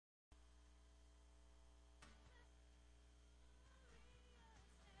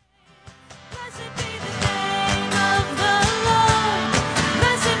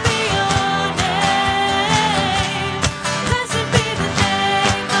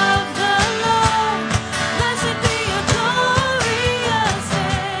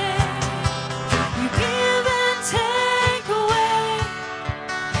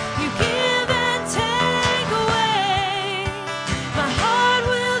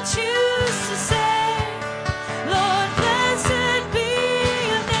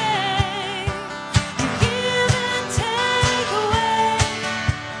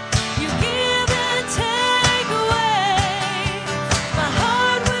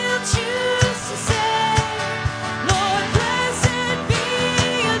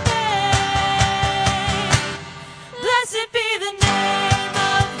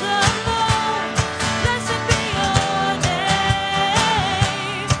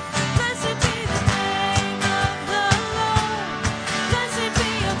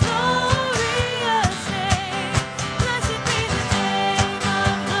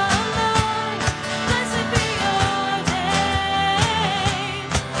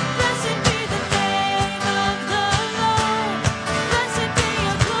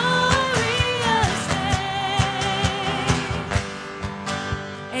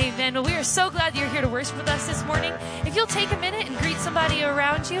take a minute and greet somebody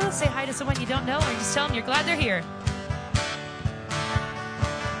around you. Say hi to someone you don't know, or just tell them you're glad they're here.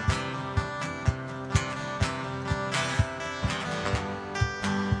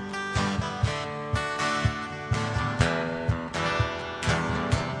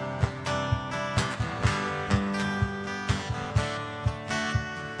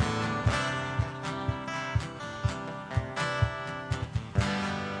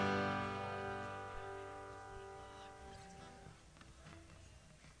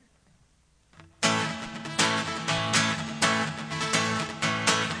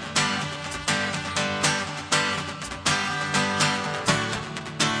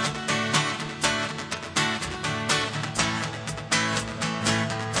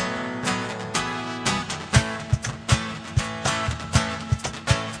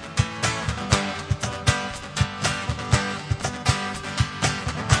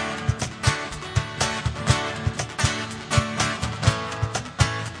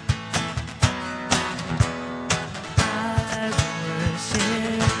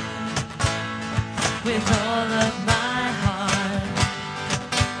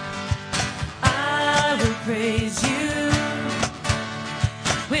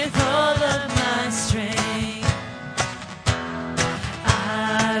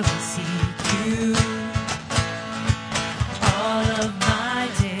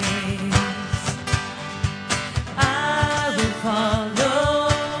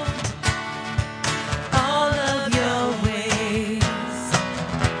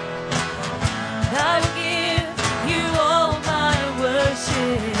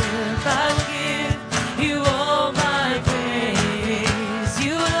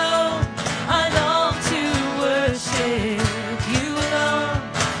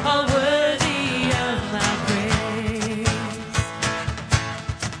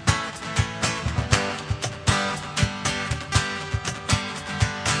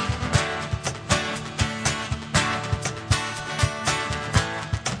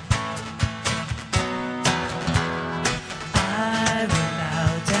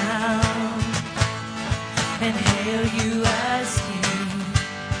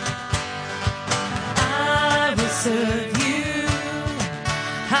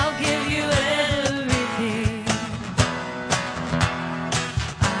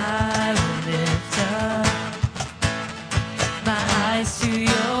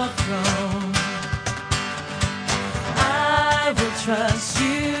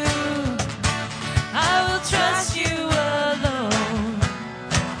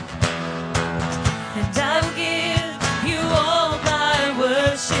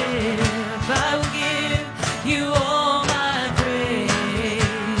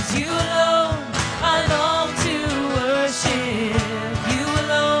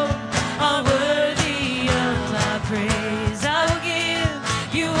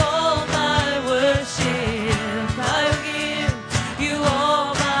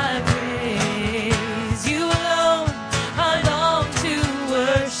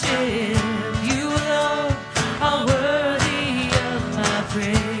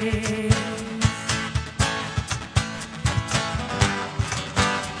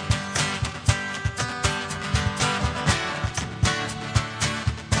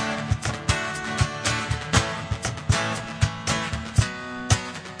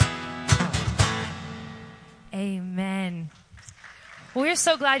 We're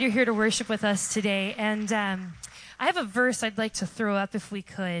so glad you're here to worship with us today. And I have a verse I'd like to throw up if we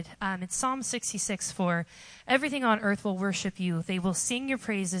could. It's Psalm 66:4. Everything on earth will worship you. They will sing your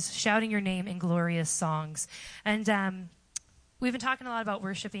praises, shouting your name in glorious songs. And we've been talking a lot about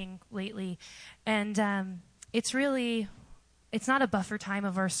worshiping lately. And it's not a buffer time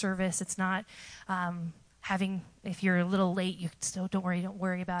of our service. It's not if you're a little late, you still don't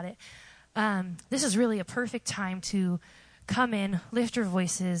worry about it. This is really a perfect time to come in, lift your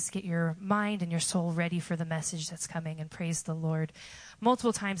voices, get your mind and your soul ready for the message that's coming, and praise the Lord.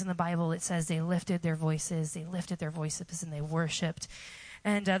 Multiple times in the Bible it says they lifted their voices, and they worshiped.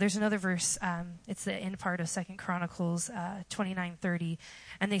 And there's another verse, it's the end part of 2 Chronicles 29:30,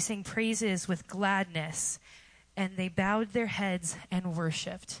 and they sang praises with gladness, and they bowed their heads and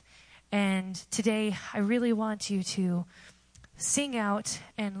worshiped. And today I really want you to sing out,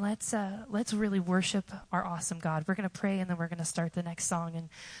 and let's really worship our awesome God. We're going to pray, and then we're going to start the next song, and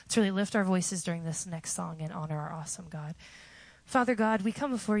let's really lift our voices during this next song and honor our awesome God. Father God, we come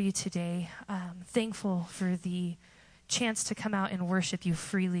before you today, thankful for the chance to come out and worship you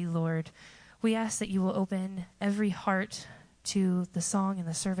freely, Lord. We ask that you will open every heart to the song and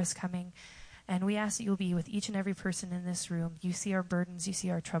the service coming, and we ask that you will be with each and every person in this room. You see our burdens, you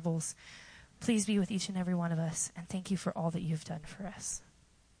see our troubles. Please be with each and every one of us, and thank you for all that you've done for us.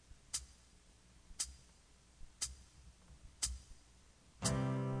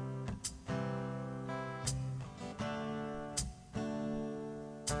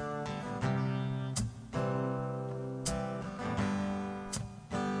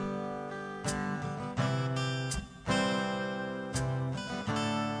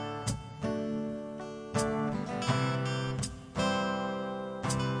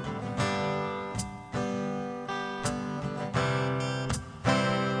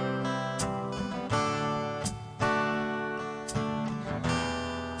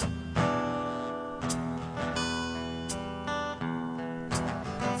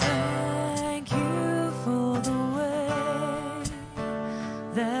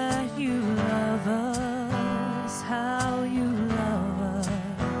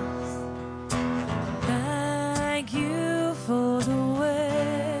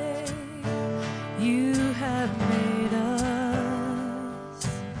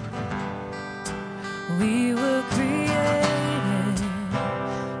 We were created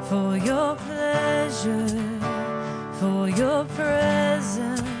for your pleasure, for your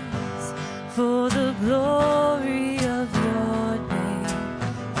presence, for the glory of your name.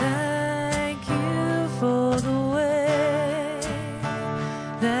 Thank you for the way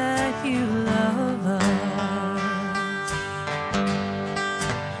that you love us.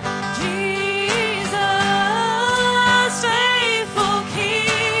 Jesus, faithful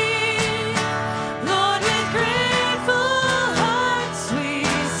King, Lord, with grateful hearts we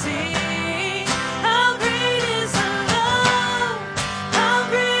sing. How great is the love, how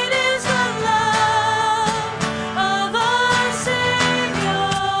great is the love of our Savior.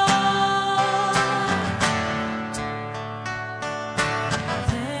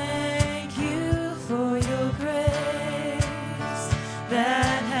 Thank you for your grace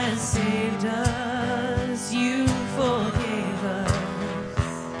that has saved us. You forgave us.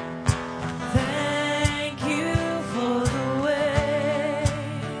 Thank you for the way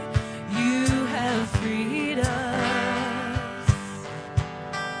you have freed us.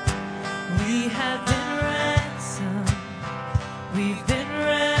 We have been ransomed. We've been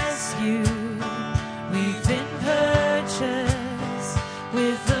rescued. We've been purchased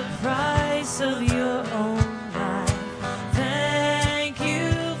with the price of your own life. Thank you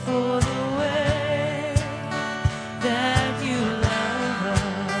for the way that you love us.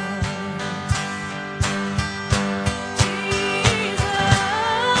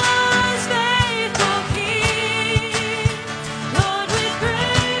 Jesus, faithful King, Lord, with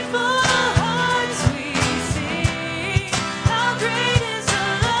grateful hearts we sing. How great is the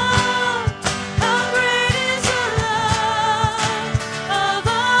love, how great is the love of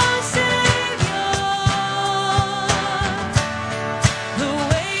our Savior. The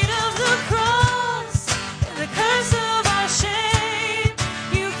weight of the cross, the curse of our shame,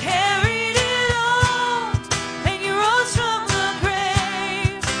 you carried it all, and you rose from the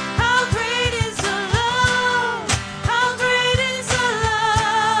grave. How great is the love, how great is the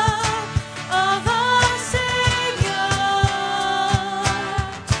love of our Savior,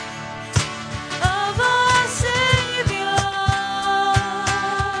 of our Savior.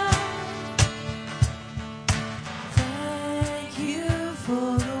 Thank you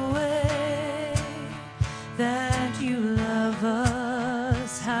for the way that you love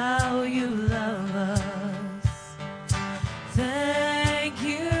us, how you love us. Thank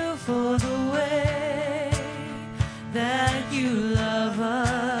you for the way that you love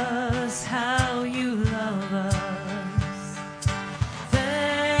us, how you love us.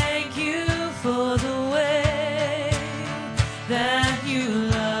 Thank you for the way that you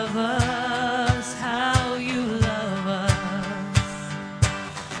love us, how you love us.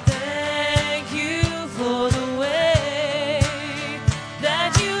 Thank you for the way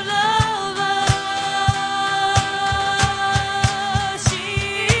that you love us.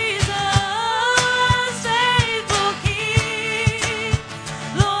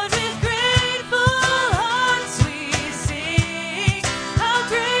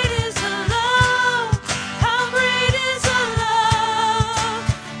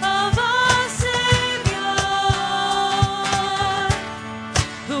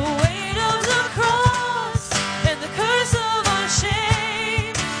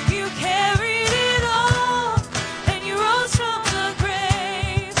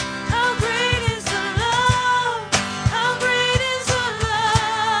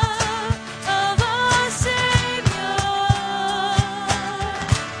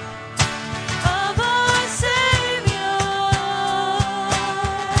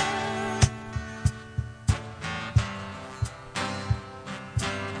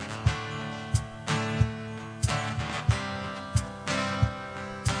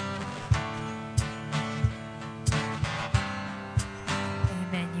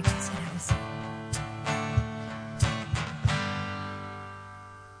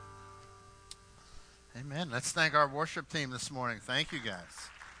 Let's thank our worship team this morning. Thank you, guys.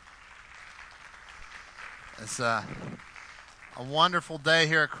 It's a wonderful day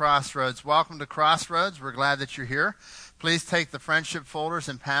here at Crossroads. Welcome to Crossroads. We're glad that you're here. Please take the friendship folders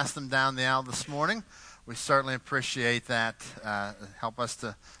and pass them down the aisle this morning. We certainly appreciate that. Help us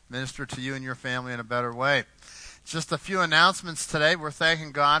to minister to you and your family in a better way. Just a few announcements today. We're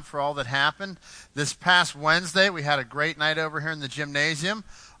thanking God for all that happened. This past Wednesday, we had a great night over here in the gymnasium.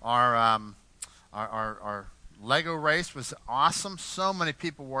 Our Lego race was awesome. So many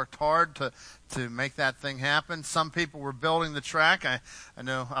people worked hard to make that thing happen. Some people were building the track. I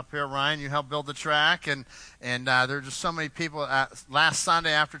know up here, Ryan, you helped build the track, and there were just so many people. Last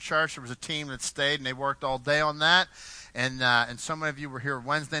Sunday after church, there was a team that stayed, and they worked all day on that. And so many of you were here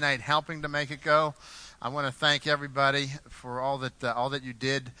Wednesday night helping to make it go. I want to thank everybody for all that you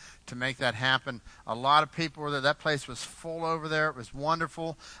did to make that happen. A lot of people were there. That place was full over there. It was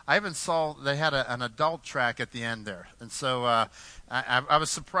wonderful. I even saw they had an adult track at the end there. And so I was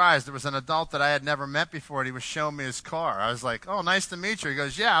surprised. There was an adult that I had never met before, and he was showing me his car. I was like, oh, nice to meet you. He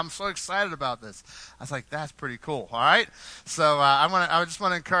goes, yeah, I'm so excited about this. I was like, that's pretty cool. All right? So I just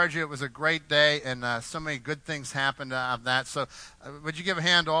want to encourage you. It was a great day, and so many good things happened out of that. So would you give a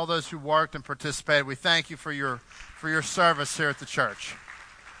hand to all those who worked and participated? We thank you for your service here at the church.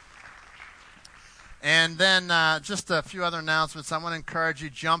 And then just a few other announcements. I want to encourage you,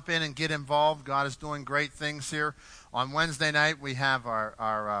 jump in and get involved. God is doing great things here. On Wednesday night, we have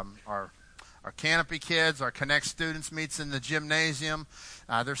our Canopy Kids, our Connect students meets in the gymnasium.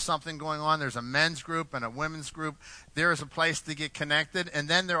 There's something going on. There's a men's group and a women's group. There is a place to get connected. And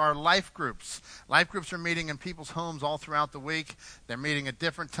then there are life groups. Life groups are meeting in people's homes all throughout the week. They're meeting at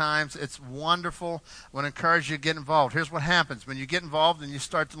different times. It's wonderful. I want to encourage you to get involved. Here's what happens. When you get involved and you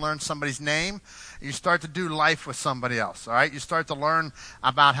start to learn somebody's name, you start to do life with somebody else. All right? You start to learn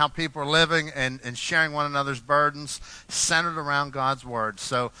about how people are living and sharing one another's burdens centered around God's Word.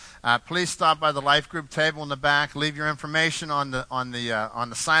 So please stop by the life group table in the back. Leave your information on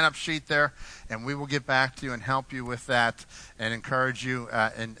the sign-up sheet there, and we will get back to you and help you with that and encourage you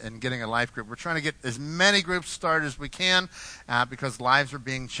in getting a life group. We're trying to get as many groups started as we can because lives are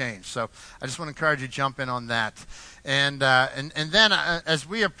being changed. So I just want to encourage you to jump in on that. And then as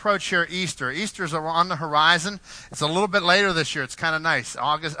we approach here Easter's on the horizon. It's a little bit later this year. It's kind of nice.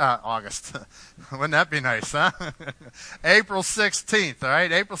 August. Wouldn't that be nice, huh? April 16th, all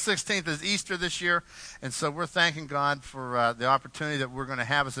right? April 16th is Easter this year. And so we're thanking God for the opportunity that we're going to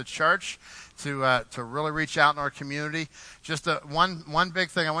have as a church to really reach out in our community. Just one big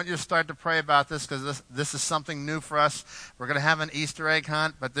thing. I want you to start to pray about this because this is something new for us. We're going to have an Easter egg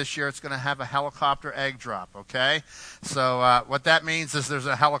hunt, but this year it's going to have a helicopter egg drop, okay? So what that means is there's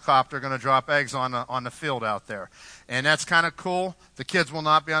a helicopter going to drop eggs on the field out there. And that's kind of cool. The kids will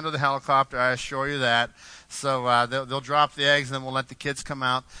not be under the helicopter, I assure you that. So they'll drop the eggs, and then we'll let the kids come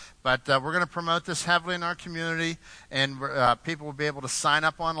out. But we're going to promote this heavily in our community, and people will be able to sign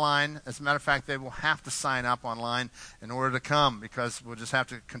up online. As a matter of fact, they will have to sign up online in order to come because we'll just have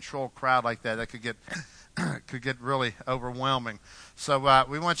to control a crowd like that. That could get really overwhelming. So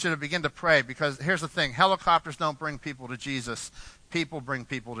we want you to begin to pray because here's the thing. Helicopters don't bring people to Jesus. People bring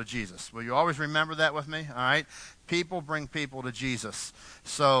people to Jesus. Will you always remember that with me? All right? People bring people to Jesus.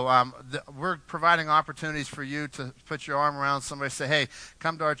 So we're providing opportunities for you to put your arm around somebody and say, hey,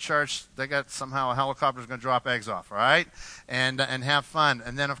 come to our church. They got somehow a helicopter's going to drop eggs off, all right? And have fun.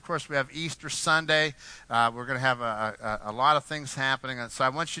 And then, of course, we have Easter Sunday. We're going to have a lot of things happening. So I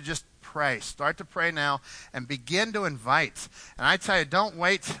want you to just pray. Start to pray now and begin to invite. And I tell you, don't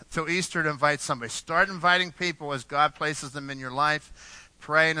wait till Easter to invite somebody. Start inviting people as God places them in your life.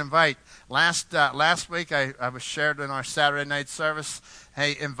 Pray and invite. Last week, I was shared in our Saturday night service,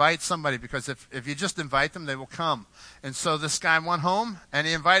 hey, invite somebody because if you just invite them, they will come. And so this guy went home and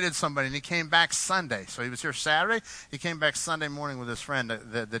he invited somebody and he came back Sunday. So he was here Saturday. He came back Sunday morning with his friend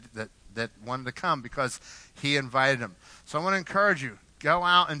that wanted to come because he invited him. So I want to encourage you. Go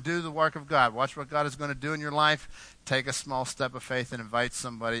out and do the work of God. Watch what God is going to do in your life. Take a small step of faith and invite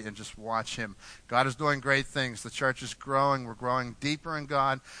somebody and just watch him. God is doing great things. The church is growing. We're growing deeper in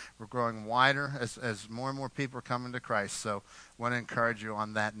God. We're growing wider as more and more people are coming to Christ. So I want to encourage you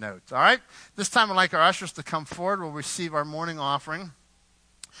on that note. All right? This time I'd like our ushers to come forward. We'll receive our morning offering.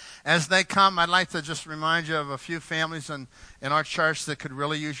 As they come, I'd like to just remind you of a few families in our church that could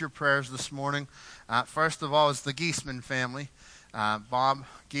really use your prayers this morning. First of all is the Geisman family. Bob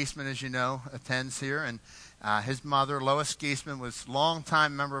Geisman, as you know, attends here, and His mother, Lois Geisman, was a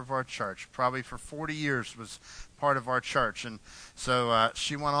longtime member of our church, probably for 40 years was part of our church. And so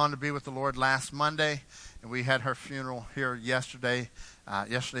she went on to be with the Lord last Monday, and we had her funeral here yesterday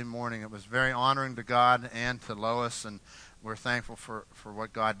morning. It was very honoring to God and to Lois, and we're thankful for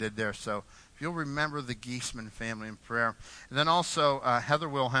what God did there. So if you'll remember the Geisman family in prayer. And then also Heather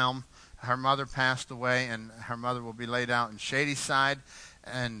Wilhelm, her mother passed away, and her mother will be laid out in Shadyside.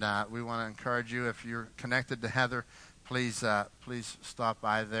 And we want to encourage you, if you're connected to Heather, please stop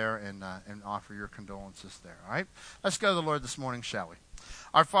by there and offer your condolences there. All right? Let's go to the Lord this morning, shall we?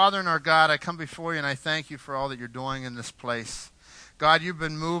 Our Father and our God, I come before you, and I thank you for all that you're doing in this place. God, you've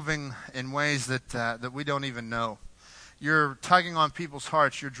been moving in ways that we don't even know. You're tugging on people's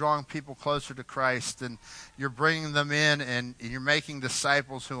hearts. You're drawing people closer to Christ, and you're bringing them in, and you're making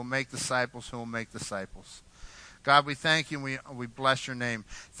disciples who will make disciples who will make disciples. God, we thank you, and we bless your name.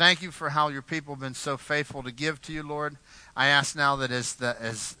 Thank you for how your people have been so faithful to give to you, Lord. I ask now that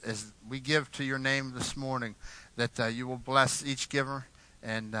as we give to your name this morning, that you will bless each giver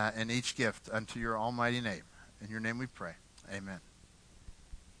and each gift unto your almighty name. In your name we pray. Amen.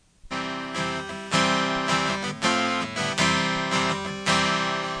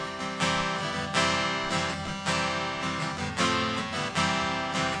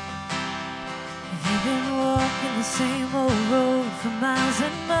 The same old road for miles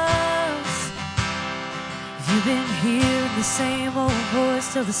and miles. You've been hearing the same old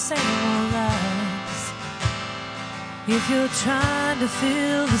voice tell the same old lies. If you're trying to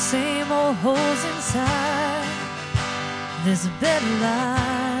fill the same old holes inside, there's a better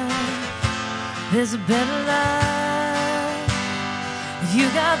life. There's a better life. You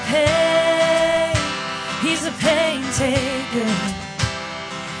got pain, he's a pain taker.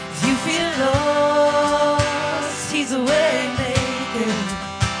 If you feel lost, he's a way maker.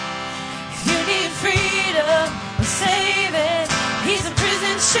 If you need freedom or saving, he's a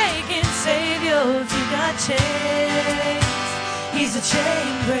prison shaking savior. If you got chains, he's a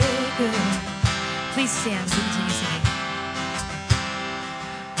chain breaker. Please stand as we continue singing.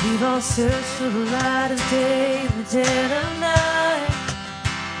 We've all searched for the light of day in the dead of night.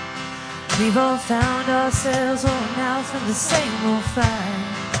 We've all found ourselves worn out from the same old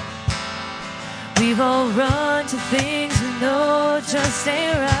fight. We've all run to things we know just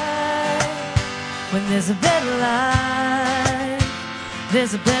ain't right. When there's a better life,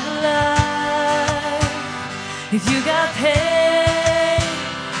 there's a better life. If you got pain,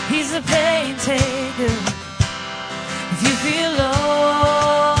 he's a pain taker. If you feel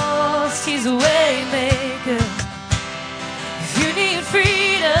lost, he's a way maker. If you need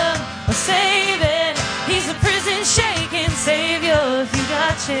freedom or saving, he's a prison shaking savior. If you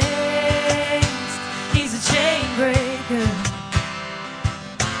got chains, he's a chain breaker.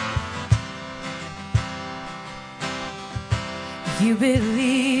 If you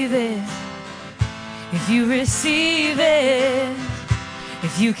believe it, if you receive it,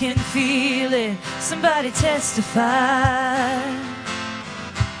 if you can feel it, somebody testify.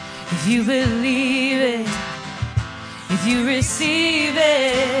 If you believe it, if you receive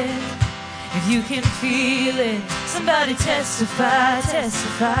it, if you can feel it, somebody testify,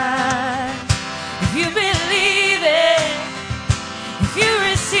 testify. If you believe it, if you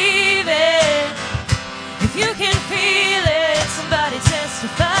receive it, if you can feel it, somebody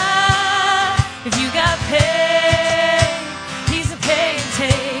testify. If you got pain, he's a pain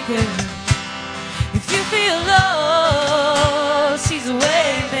taker. If you feel lost, he's a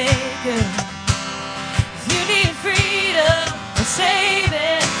way maker. If you need freedom or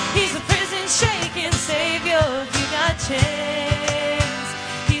saving, he's a prison shaking savior. If you got chains,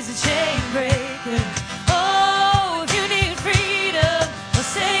 he's a chain breaker. Oh, if you need freedom or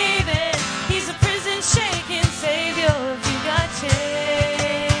saving, he's a prison shaking savior. If you got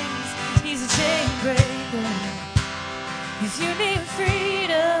chains, he's a chain breaker. If you need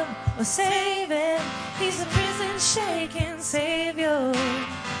freedom or saving, he's a prison shaking savior.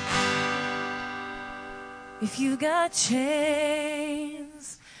 If you got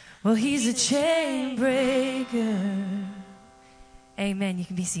chains, well, he's a chain breaker. Amen. You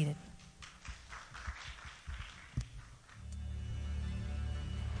can be seated.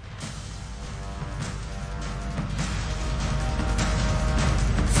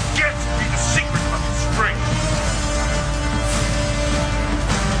 Get me the secret of his strength.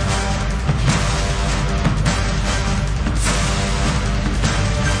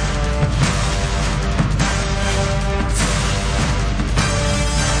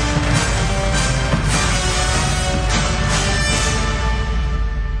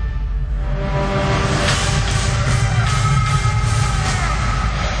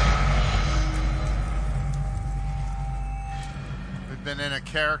 in a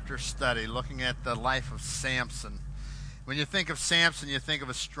character study looking at the life of Samson. When you think of Samson, you think of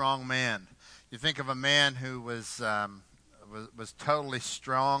a strong man. You think of a man who was totally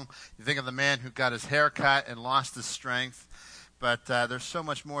strong. You think of the man who got his hair cut and lost his strength. But there's so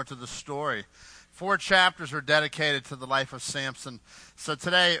much more to the story. 4 chapters are dedicated to the life of Samson. So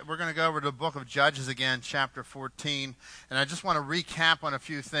today we're going to go over to the book of Judges again, chapter 14. And I just want to recap on a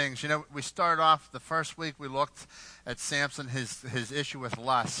few things. You know, we started off the first week, we looked at Samson, his issue with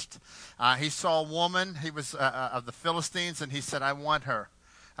lust. He saw a woman, he was of the Philistines, and he said, I want her.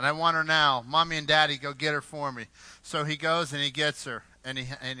 And I want her now. Mommy and Daddy, go get her for me. So he goes and he gets her. And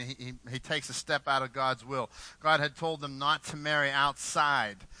he takes a step out of God's will. God had told them not to marry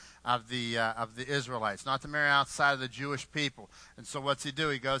outside of the Israelites, not to marry outside of the Jewish people. And so what's he do?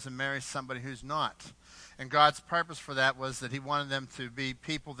 He goes and marries somebody who's not. And God's purpose for that was that he wanted them to be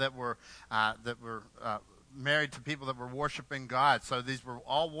people that were married to people that were worshiping God. So these were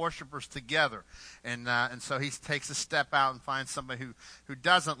all worshipers together. And so he takes a step out and finds somebody who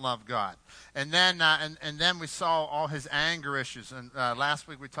doesn't love God. And then and then we saw all his anger issues. And last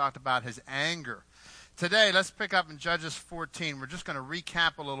week we talked about his anger. Today, let's pick up in Judges 14. We're just going to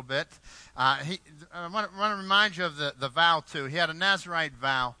recap a little bit. I want to remind you of the vow, too. He had a Nazirite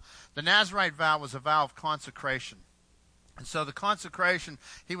vow. The Nazirite vow was a vow of consecration. And so the consecration,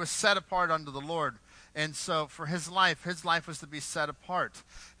 he was set apart unto the Lord. And so for his life was to be set apart.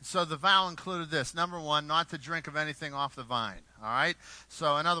 And so the vow included this. Number 1, not to drink of anything off the vine. All right?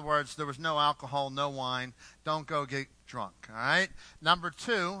 So in other words, there was no alcohol, no wine. Don't go get drunk. All right? Number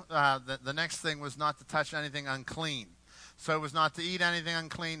 2, the next thing was not to touch anything unclean. So it was not to eat anything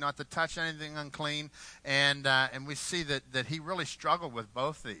unclean, not to touch anything unclean, and we see that he really struggled with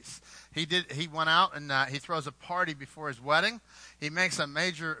both these. He went out and he throws a party before his wedding. He makes a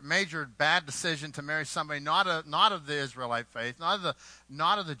major bad decision to marry somebody not of the Israelite faith,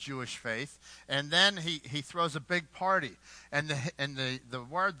 not of the Jewish faith, and then he throws a big party, and the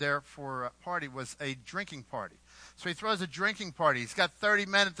word there for party was a drinking party. So he throws a drinking party. He's got 30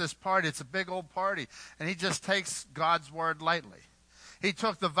 men at this party. It's a big old party. And he just takes God's word lightly. He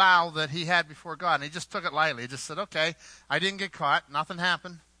took the vow that he had before God, and he just took it lightly. He just said, okay, I didn't get caught. Nothing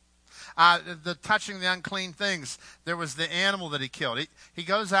happened. The touching the unclean things, there was the animal that he killed. He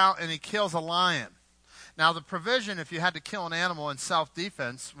goes out and he kills a lion. Now, the provision, if you had to kill an animal in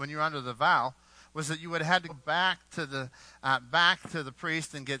self-defense when you're under the vow, was that you would have had to go back to the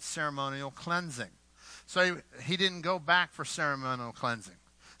priest and get ceremonial cleansing. So he didn't go back for ceremonial cleansing.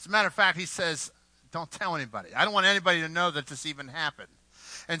 As a matter of fact, he says, don't tell anybody. I don't want anybody to know that this even happened.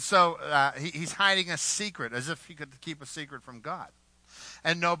 And so he's hiding a secret, as if he could keep a secret from God.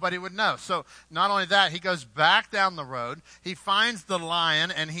 And nobody would know. So not only that, he goes back down the road. He finds the lion,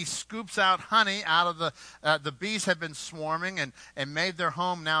 and he scoops out honey out of the bees had been swarming and made their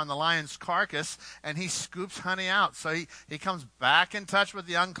home now in the lion's carcass, and he scoops honey out. So he comes back in touch with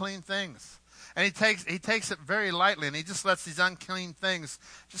the unclean things. And he takes it very lightly, and he just lets these unclean things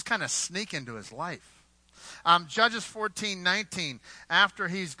just kind of sneak into his life. Judges 14:19. After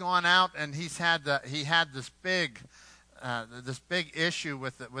he's gone out and he had this big issue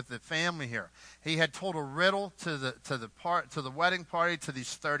with the family here. He had told a riddle to the wedding party to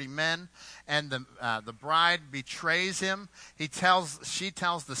these 30 men, and the bride betrays him. She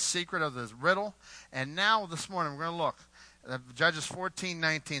tells the secret of this riddle, and now this morning we're going to look. Judges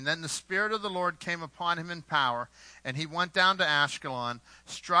 14:19. Then the Spirit of the Lord came upon him in power, and he went down to Ashkelon,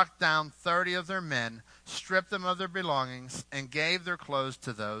 struck down 30 of their men, stripped them of their belongings, and gave their clothes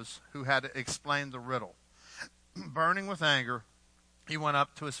to those who had explained the riddle. Burning with anger, he went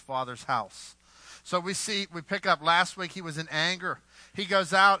up to his father's house. So we pick up last week he was in anger. He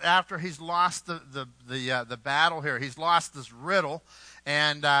goes out after he's lost the battle here. He's lost this riddle.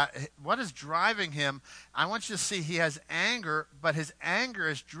 And what is driving him, I want you to see he has anger, but his anger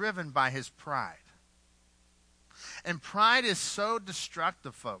is driven by his pride. And pride is so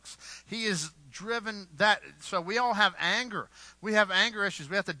destructive, folks. He is driven that. So we all have anger. We have anger issues.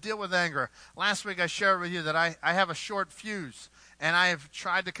 We have to deal with anger. Last week I shared with you that I have a short fuse, and I have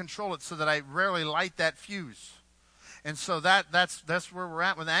tried to control it so that I rarely light that fuse. And so that's where we're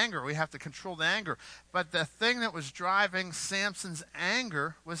at with anger. We have to control the anger. But the thing that was driving Samson's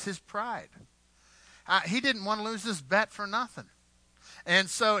anger was his pride. He didn't want to lose this bet for nothing. And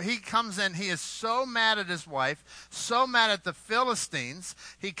so he comes in, he is so mad at his wife, so mad at the Philistines.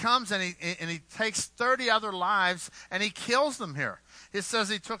 He comes and he takes 30 other lives and he kills them here. It says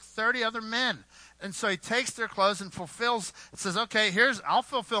he took 30 other men. And so he takes their clothes and says, okay, I'll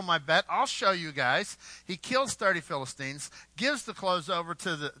fulfill my bet. I'll show you guys. He kills 30 Philistines, gives the clothes over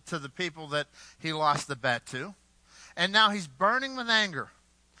to the people that he lost the bet to. And now he's burning with anger.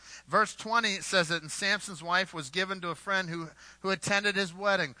 Verse 20, it says that Samson's wife was given to a friend who attended his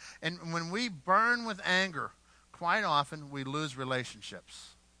wedding. And when we burn with anger, quite often we lose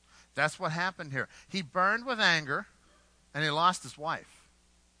relationships. That's what happened here. He burned with anger, and he lost his wife.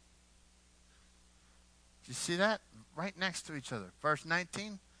 Do you see that? Right next to each other. Verse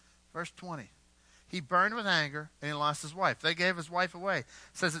 19, verse 20. He burned with anger, and he lost his wife. They gave his wife away. It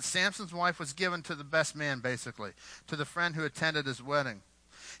says that Samson's wife was given to the best man, basically, to the friend who attended his wedding.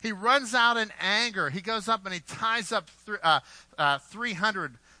 He runs out in anger. He goes up and he ties up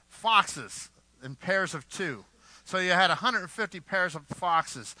 300 foxes in pairs of 2. So you had 150 pairs of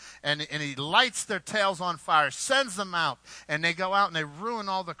foxes, and he lights their tails on fire, sends them out, and they go out and they ruin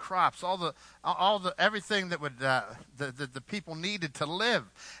all the crops, all the everything that would the people needed to live.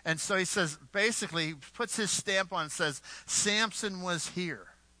 And so he says, basically, he puts his stamp on and says, Samson was here.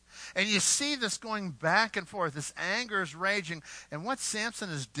 And you see this going back and forth. This anger is raging, and what Samson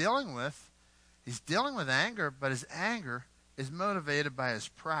is dealing with, he's dealing with anger, but his anger is motivated by his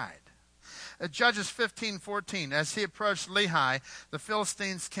pride. Judges 15:14. As he approached Lehi, the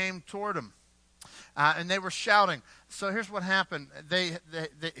Philistines came toward him, and they were shouting. So here's what happened.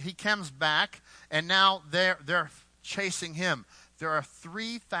 He comes back, and now they're chasing him. There are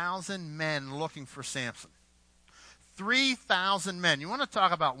 3,000 men looking for Samson. 3,000 men. You want to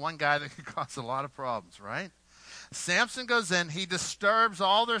talk about one guy that could cause a lot of problems, right? Samson goes in. He disturbs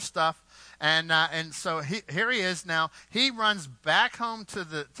all their stuff. And so here he is now. He runs back home to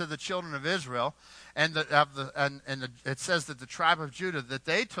the children of Israel, and it says that the tribe of Judah, that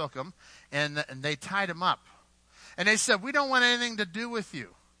they took him and they tied him up, and they said, "We don't want anything to do with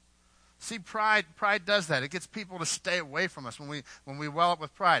you." See, pride does that. It gets people to stay away from us when we well up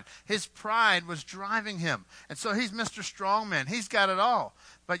with pride. His pride was driving him, and so he's Mr. Strongman. He's got it all,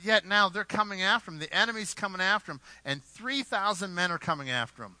 but yet now they're coming after him. The enemy's coming after him, and 3,000 men are coming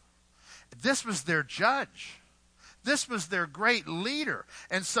after him. This was their judge. This was their great leader.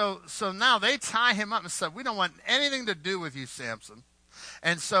 And so now they tie him up and say, "We don't want anything to do with you, Samson."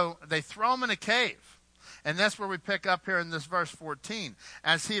 And so they throw him in a cave. And that's where we pick up here in this verse 14.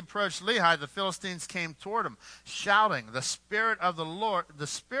 As he approached Lehi, the Philistines came toward him, shouting, the Spirit of the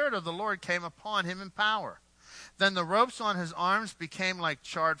Lord came upon him in power. Then the ropes on his arms became like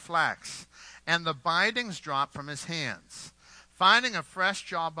charred flax, and the bindings dropped from his hands. Finding a fresh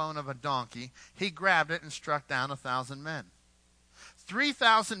jawbone of a donkey, he grabbed it and struck down 1,000 men.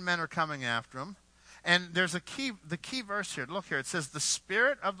 3,000 men are coming after him. And there's the key verse here. Look here. It says, the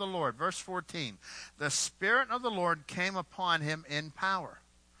Spirit of the Lord, verse 14. The Spirit of the Lord came upon him in power.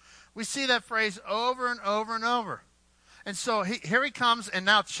 We see that phrase over and over and over. And so here he comes, and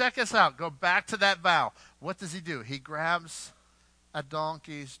now check us out. Go back to that vow. What does he do? He grabs a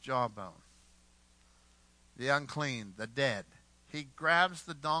donkey's jawbone. The unclean, the dead. He grabs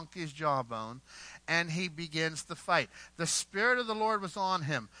the donkey's jawbone, and he begins to fight. The Spirit of the Lord was on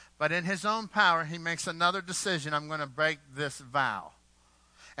him, but in his own power, he makes another decision. I'm going to break this vow.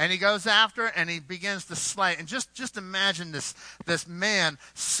 And he goes after it, and he begins to slay. And just imagine this man,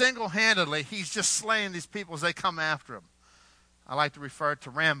 single-handedly, he's just slaying these people as they come after him. I like to refer to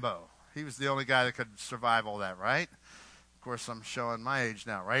Rambo. He was the only guy that could survive all that, right? Of course, I'm showing my age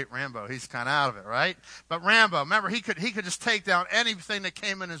now, right? Rambo, he's kind of out of it, right? But Rambo, remember, he could just take down anything that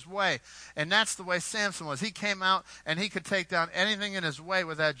came in his way. And that's the way Samson was. He came out, and he could take down anything in his way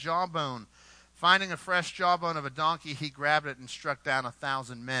with that jawbone. Finding a fresh jawbone of a donkey, he grabbed it and struck down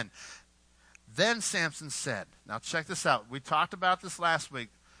 1,000 men. Then Samson said, now check this out. We talked about this last week,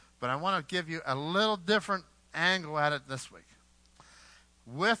 but I want to give you a little different angle at it this week.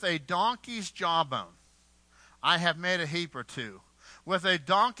 With a donkey's jawbone, I have made a heap or two. With a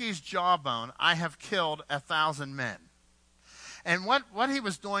donkey's jawbone, I have killed 1,000 men. And what he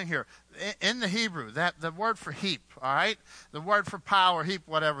was doing here, in the Hebrew, that the word for heap, all right, the word for power, heap,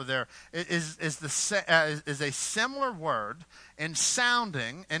 whatever there, is a similar word in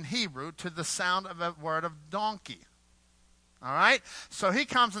sounding in Hebrew to the sound of a word of donkey. All right? So he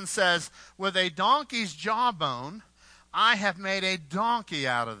comes and says, with a donkey's jawbone, I have made a donkey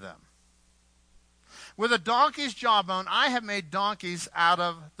out of them. With a donkey's jawbone, I have made donkeys out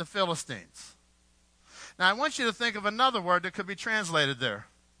of the Philistines. Now, I want you to think of another word that could be translated there.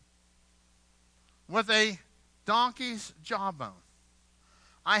 With a donkey's jawbone,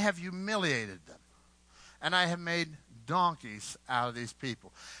 I have humiliated them, and I have made donkeys out of these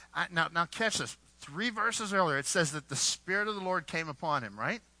people. Now catch this. 3 verses earlier, it says that the Spirit of the Lord came upon him,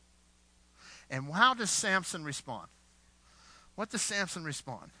 right? And how does Samson respond? What does Samson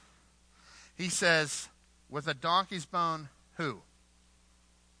respond? He says, with a donkey's bone, who?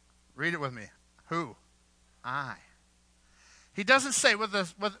 Read it with me. Who? I. He doesn't say with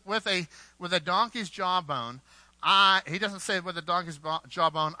a donkey's jawbone, he doesn't say with a donkey's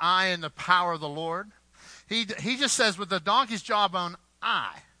jawbone, I in the power of the Lord. He just says with the donkey's jawbone,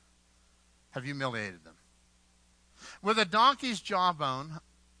 I have humiliated them. With a donkey's jawbone,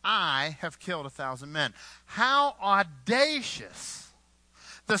 I have killed 1,000 men. How audacious.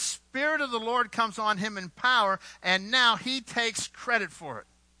 The Spirit of the Lord comes on him in power, and now he takes credit for it.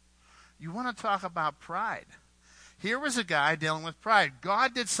 You want to talk about pride. Here was a guy dealing with pride.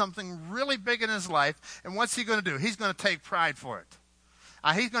 God did something really big in his life, and what's he going to do? He's going to take pride for it.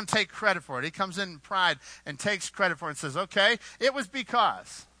 He's going to take credit for it. He comes in pride and takes credit for it and says, okay, it was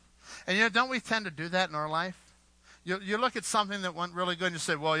because. And don't we tend to do that in our life? You look at something that went really good and you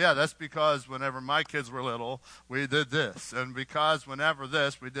say, well, yeah, that's because whenever my kids were little, we did this. And because whenever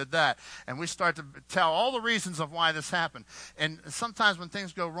this, we did that. And we start to tell all the reasons of why this happened. And sometimes when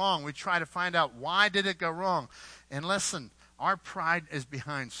things go wrong, we try to find out why did it go wrong. And listen, our pride is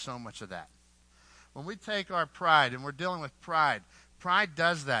behind so much of that. When we take our pride and we're dealing with pride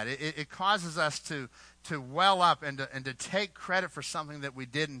does that. It causes us to well up and to take credit for something that we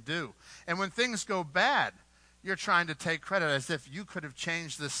didn't do. And when things go bad, you're trying to take credit as if you could have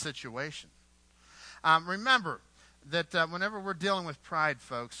changed this situation. Remember that whenever we're dealing with pride,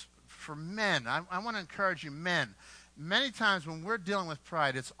 folks, for men, I want to encourage you, men, many times when we're dealing with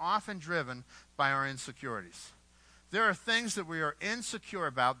pride, it's often driven by our insecurities. There are things that we are insecure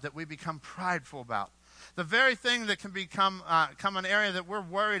about that we become prideful about. The very thing that can become an area that we're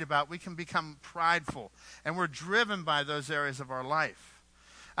worried about, we can become prideful, and we're driven by those areas of our life.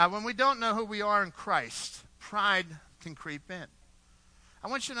 When we don't know who we are in Christ, pride can creep in. I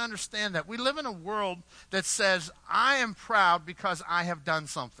want you to understand that. We live in a world that says, I am proud because I have done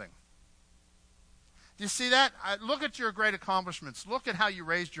something. Do you see that? Look at your great accomplishments. Look at how you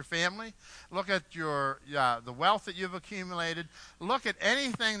raised your family. Look at the wealth that you've accumulated. Look at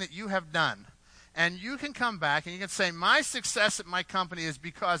anything that you have done. And you can come back and you can say, my success at my company is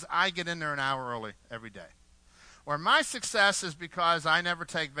because I get in there an hour early every day. Or my success is because I never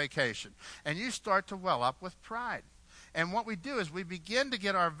take vacation. And you start to well up with pride. And what we do is we begin to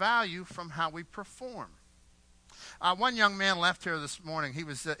get our value from how we perform. One young man left here this morning.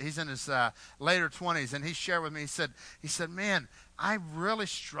 He's in his later 20s, and he shared with me. He said, man, I really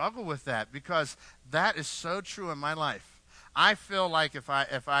struggle with that because that is so true in my life. I feel like if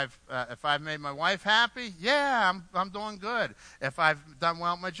I've made my wife happy, yeah, I'm doing good. If I've done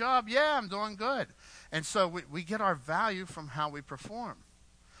well at my job, yeah, I'm doing good. And so we get our value from how we perform.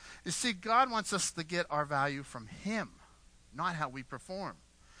 You see, God wants us to get our value from Him, not how we perform.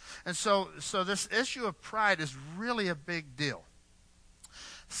 And so this issue of pride is really a big deal.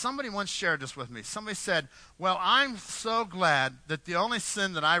 Somebody once shared this with me. Somebody said, well, I'm so glad that the only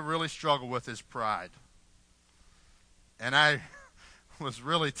sin that I really struggle with is pride. And I was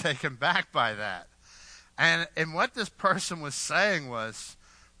really taken back by that. And what this person was saying was,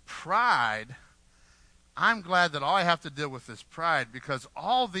 pride, I'm glad that all I have to deal with is pride because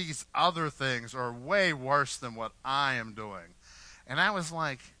all these other things are way worse than what I am doing. And I was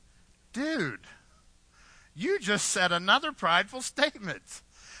like, dude, you just said another prideful statement.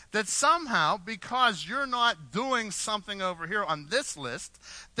 That somehow, because you're not doing something over here on this list,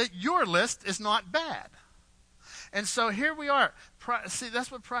 that your list is not bad. And so here we are. See,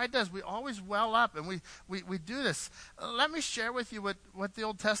 that's what pride does. We always well up, and we do this. Let me share with you what the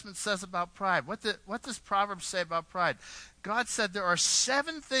Old Testament says about pride. What does Proverbs say about pride? God said there are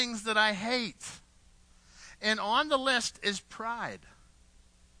 7 things that I hate. And on the list is pride.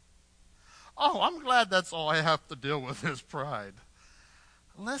 Oh, I'm glad that's all I have to deal with is pride.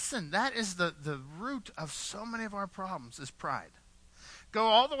 Listen, that is the root of so many of our problems is pride. Go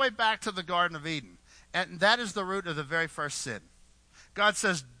all the way back to the Garden of Eden. And that is the root of the very first sin. God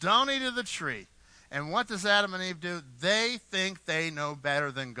says, don't eat of the tree. And what does Adam and Eve do? They think they know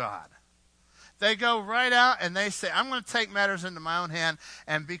better than God. They go right out and they say, I'm going to take matters into my own hand.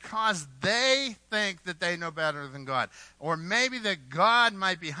 And because they think that they know better than God, or maybe that God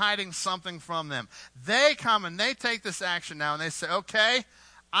might be hiding something from them, they come and they take this action now and they say, okay,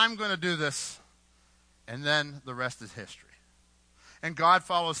 I'm going to do this. And then the rest is history. And God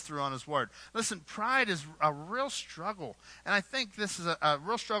follows through on His word. Listen, pride is a real struggle. And I think this is a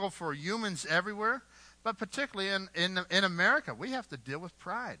real struggle for humans everywhere, but particularly in America. We have to deal with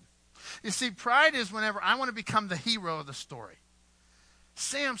pride. You see, pride is whenever I want to become the hero of the story.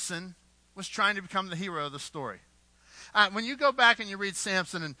 Samson was trying to become the hero of the story. When you go back and you read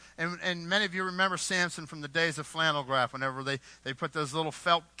Samson, and many of you remember Samson from the days of flannel graph, whenever they put those little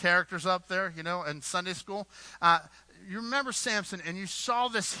felt characters up there, in Sunday school. You remember Samson, and you saw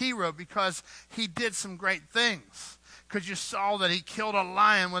this hero because he did some great things. because you saw that he killed a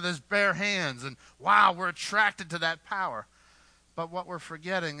lion with his bare hands. And wow, we're attracted to that power. But what we're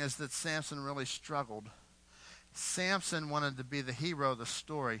forgetting is that Samson really struggled. Samson wanted to be the hero of the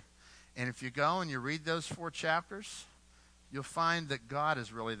story. And if you go and you read those 4 chapters, you'll find that God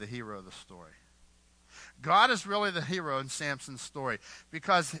is really the hero of the story. God is really the hero in Samson's story,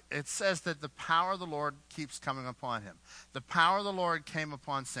 because it says that the power of the Lord keeps coming upon him. The power of the Lord came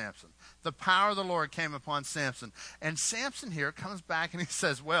upon Samson. The power of the Lord came upon Samson. And Samson here comes back and he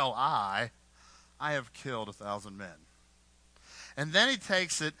says, well, I have killed 1,000 men. And then he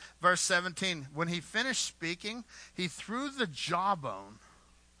takes it, verse 17, when he finished speaking, he threw the jawbone.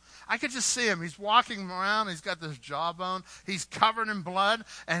 I could just see him. He's walking around. He's got this jawbone. He's covered in blood.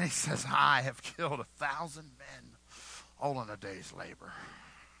 And he says, I have killed 1,000 men, all in a day's labor.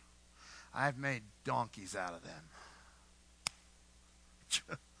 I've made donkeys out of them.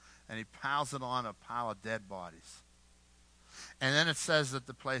 And he piles it on a pile of dead bodies. And then it says that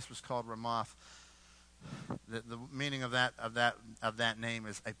the place was called Ramoth. The meaning of that name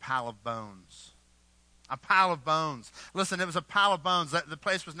is a pile of bones. A pile of bones. Listen, it was a pile of bones. The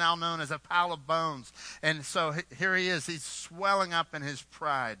place was now known as a pile of bones. And so here he is. He's swelling up in his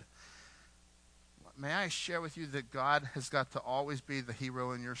pride. May I share with you that God has got to always be the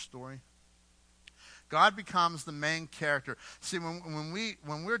hero in your story? God becomes the main character. See,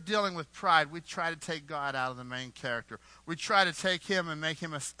 when we're dealing with pride, we try to take God out of the main character. We try to take him and make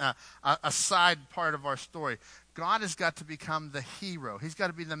him a side part of our story. God has got to become the hero. He's got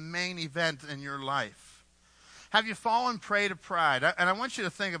to be the main event in your life. Have you fallen prey to pride? And I want you to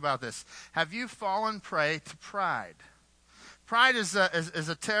think about this. Have you fallen prey to pride? Pride is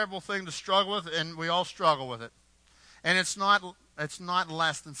a terrible thing to struggle with, and we all struggle with it. And it's not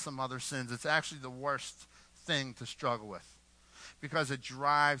less than some other sins. It's actually the worst thing to struggle with, because it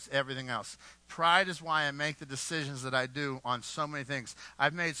drives everything else. Pride is why I make the decisions that I do on so many things.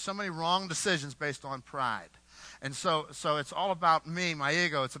 I've made so many wrong decisions based on pride. And so it's all about me, my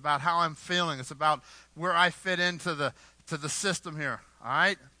ego. It's about how I'm feeling. It's about where I fit into the system here. All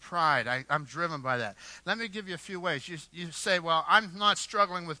right? Pride. I'm driven by that. Let me give you a few ways. You say, well, I'm not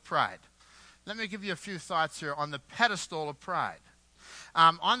struggling with pride. Let me give you a few thoughts here on the pedestal of pride.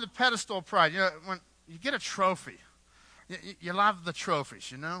 On the pedestal of pride, when you get a trophy, you love the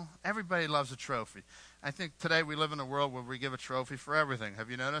trophies, Everybody loves a trophy. I think today we live in a world where we give a trophy for everything. Have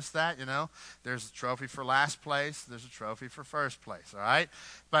you noticed that? There's a trophy for last place. There's a trophy for first place, all right?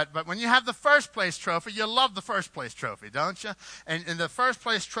 But when you have the first place trophy, you love the first place trophy, don't you? And the first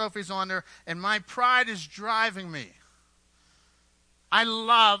place trophy's on there, and my pride is driving me.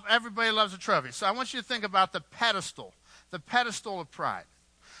 Everybody loves a trophy. So I want you to think about the pedestal of pride.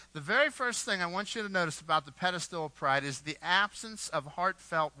 The very first thing I want you to notice about the pedestal of pride is the absence of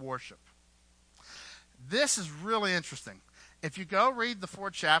heartfelt worship. This is really interesting. If you go read the 4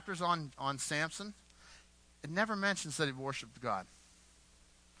 chapters on Samson, it never mentions that he worshiped God.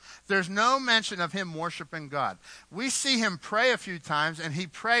 There's no mention of him worshiping God. We see him pray a few times, and he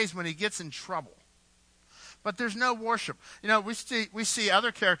prays when he gets in trouble. But there's no worship. We see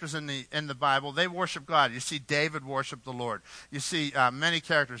other characters in the Bible. They worship God. You see David worship the Lord. You see many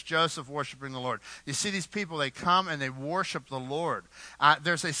characters, Joseph worshiping the Lord. You see these people, they come and they worship the Lord.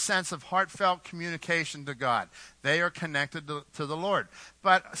 There's a sense of heartfelt communication to God. They are connected to the Lord.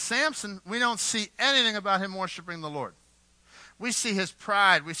 But Samson, we don't see anything about him worshiping the Lord. We see his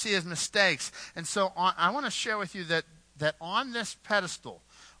pride. We see his mistakes. And so I want to share with you that on this pedestal,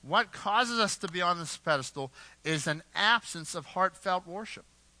 what causes us to be on this pedestal is an absence of heartfelt worship.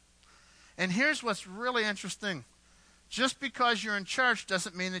 And here's what's really interesting. Just because you're in church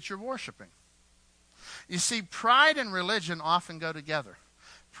doesn't mean that you're worshiping. You see, pride and religion often go together.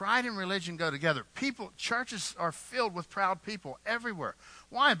 Pride and religion go together. Churches are filled with proud people everywhere.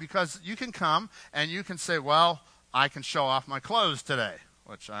 Why? Because you can come and you can say, well, I can show off my clothes today.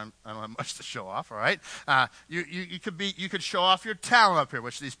 Which I don't have much to show off, all right? You could show off your talent up here,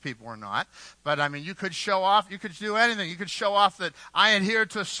 which these people are not. But I mean, you could show off. You could do anything. You could show off that I adhere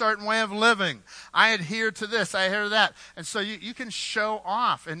to a certain way of living. I adhere to this. I adhere to that. And so you can show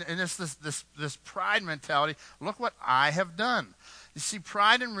off, and it's this pride mentality. Look what I have done. You see,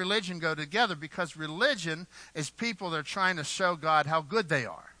 pride and religion go together, because religion is people that are trying to show God how good they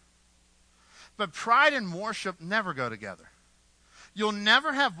are. But pride and worship never go together. You'll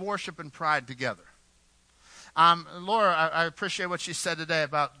never have worship and pride together. Laura, I appreciate what she said today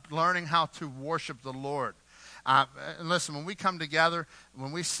about learning how to worship the Lord. Listen, when we come together,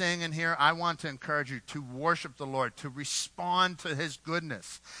 when we sing in here, I want to encourage you to worship the Lord, to respond to his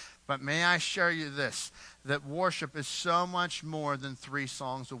goodness. But may I share you this, that worship is so much more than 3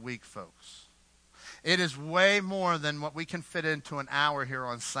 songs a week, folks. It is way more than what we can fit into an hour here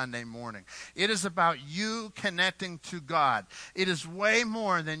on Sunday morning. It is about you connecting to God. It is way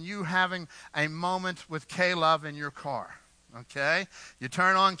more than you having a moment with K-Love in your car. Okay? You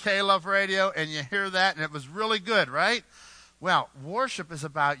turn on K-Love radio and you hear that and it was really good, right? Well, worship is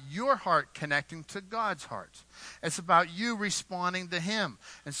about your heart connecting to God's heart. It's about you responding to Him.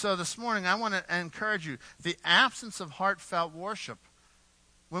 And so this morning I want to encourage you, the absence of heartfelt worship,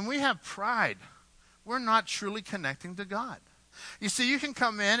 when we have pride, we're not truly connecting to God. You see, you can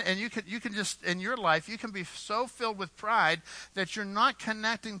come in and you can just, in your life, you can be so filled with pride that you're not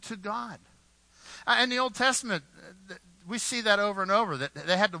connecting to God. In the Old Testament, we see that over and over, that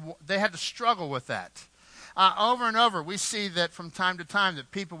they had to struggle with that. Over and over, we see that from time to time that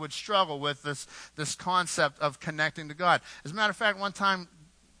people would struggle with this concept of connecting to God. As a matter of fact, one time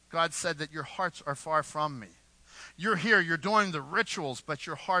God said that your hearts are far from me. You're here, you're doing the rituals, but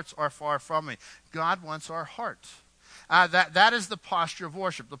your hearts are far from me. God wants our heart. That is the posture of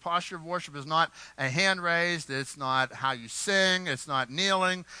worship. The posture of worship is not a hand raised. It's not how you sing. It's not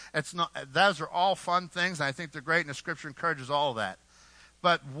kneeling. Those are all fun things, and I think they're great, and the Scripture encourages all of that.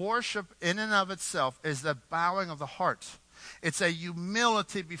 But worship in and of itself is the bowing of the heart. It's a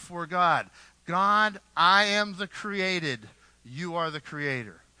humility before God. God, I am the created. You are the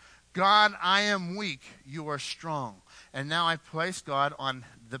creator. God, I am weak. You are strong. And now I place God on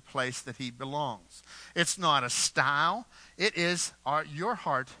the place that He belongs. It's not a style. It is your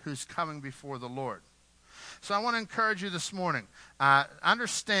heart who's coming before the Lord. So I want to encourage you this morning.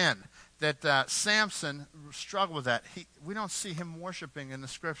 Understand that Samson struggled with that. We don't see him worshiping in the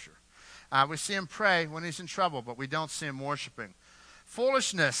Scripture. We see him pray when he's in trouble, but we don't see him worshiping.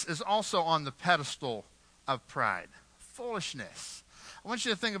 Foolishness is also on the pedestal of pride. Foolishness. I want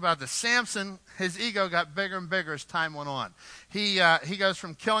you to think about this. Samson, his ego got bigger and bigger as time went on. He goes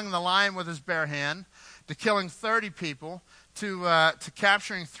from killing the lion with his bare hand to killing 30 people to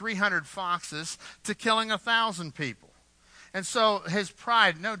capturing 300 foxes to killing 1,000 people. And so his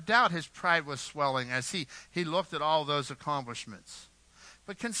pride, no doubt his pride was swelling as he looked at all those accomplishments.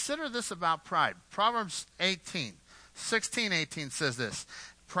 But consider this about pride. Proverbs 16:18 says this: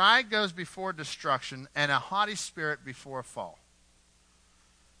 pride goes before destruction and a haughty spirit before a fall.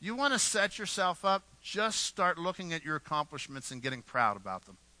 You want to set yourself up? Just start looking at your accomplishments and getting proud about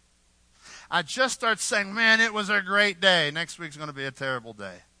them. Just start saying, man, it was a great day. Next week's going to be a terrible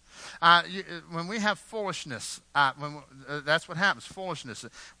day. When we have foolishness, that's what happens, foolishness.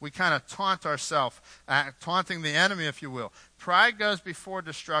 We kind of taunt ourselves, taunting the enemy, if you will. Pride goes before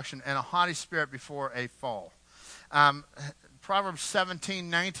destruction and a haughty spirit before a fall. Proverbs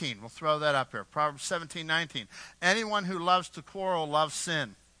 17:19, we'll throw that up here. Proverbs 17:19. Anyone who loves to quarrel loves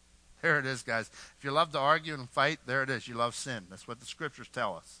sin. There it is, guys. If you love to argue and fight, there it is. You love sin. That's what the Scriptures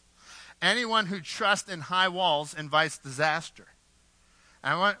tell us. Anyone who trusts in high walls invites disaster.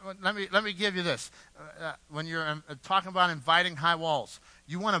 And let me give you this. When you're talking about inviting high walls,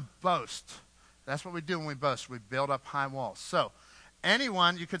 you want to boast. That's what we do when we boast. We build up high walls. So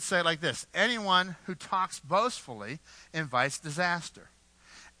anyone, you could say it like this: anyone who talks boastfully invites disaster.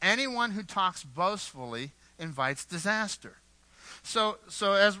 Anyone who talks boastfully invites disaster. So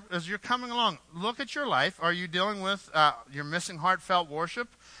as you're coming along, look at your life. Are you dealing with you're missing heartfelt worship?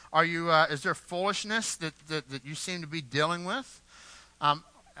 Are you? Is there foolishness that you seem to be dealing with?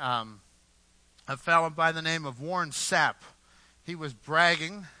 A fellow by the name of Warren Sapp, he was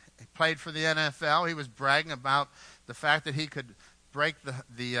bragging. He played for the NFL. He was bragging about the fact that he could break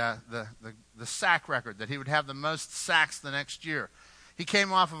the sack record, that he would have the most sacks the next year. He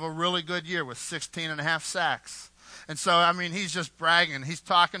came off of a really good year with 16.5 sacks. And so, I mean, he's just bragging. He's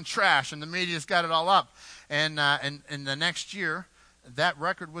talking trash, and the media's got it all up. And the next year, that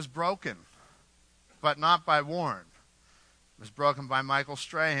record was broken, but not by Warren. It was broken by Michael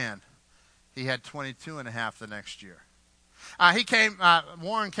Strahan. He had 22.5 the next year.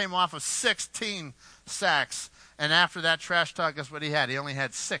 Warren came off of 16 sacks, and after that trash talk, guess what he had? He only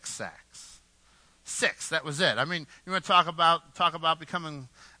had 6 sacks. 6, that was it. I mean, you want to talk about becoming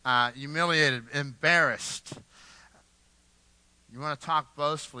humiliated, embarrassed. You want to talk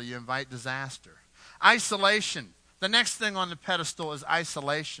boastfully, you invite disaster. Isolation. The next thing on the pedestal is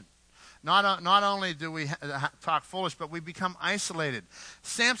isolation. Not only do we talk foolish, but we become isolated.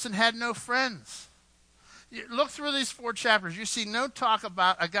 Samson had no friends. Look through these 4 chapters. You see no talk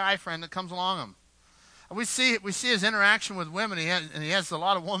about a guy friend that comes along him. We see his interaction with women, and he has a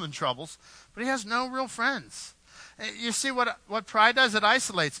lot of woman troubles, but he has no real friends. You see what pride does? It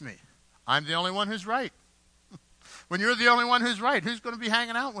isolates me. I'm the only one who's right. When you're the only one who's right, who's going to be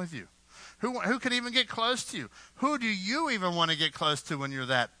hanging out with you? Who could even get close to you? Who do you even want to get close to when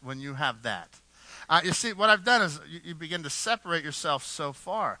you have that? You see, what I've done is you begin to separate yourself so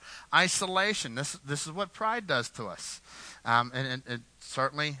far. Isolation. This is what pride does to us. And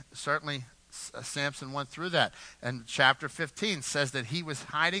certainly Samson went through that. And chapter 15 says that he was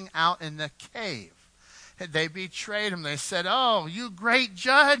hiding out in the cave. They betrayed him. They said, "Oh, you great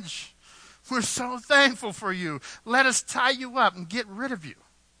judge, we're so thankful for you. Let us tie you up and get rid of you.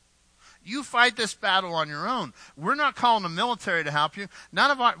 You fight this battle on your own. We're not calling the military to help you.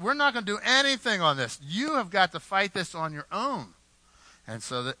 We're not going to do anything on this. You have got to fight this on your own." And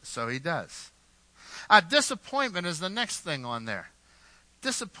so he does. Disappointment is the next thing on there.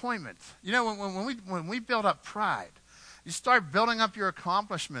 Disappointment. You know, when we build up pride, you start building up your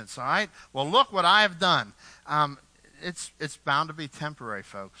accomplishments, all right? Well, look what I have done. It's bound to be temporary,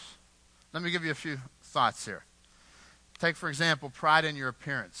 folks. Let me give you a few thoughts here. Take, for example, pride in your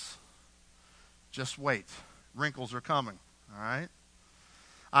appearance. Just wait. Wrinkles are coming, all right?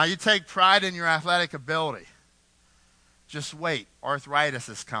 You take pride in your athletic ability. Just wait. Arthritis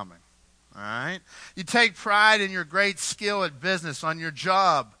is coming, all right? You take pride in your great skill at business, on your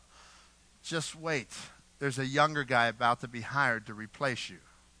job. Just wait. There's a younger guy about to be hired to replace you.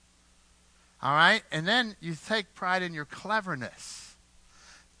 All right? And then you take pride in your cleverness.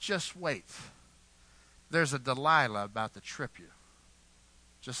 Just wait. There's a Delilah about to trip you.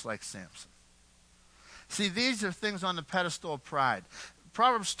 Just like Samson. See, these are things on the pedestal of pride.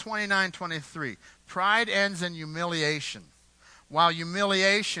 Proverbs 29:23. Pride ends in humiliation, while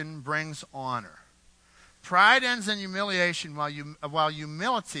humiliation brings honor. Pride ends in humiliation while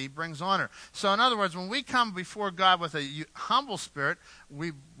humility brings honor. So in other words, when we come before God with a humble spirit,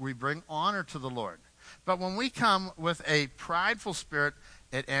 we bring honor to the Lord. But when we come with a prideful spirit,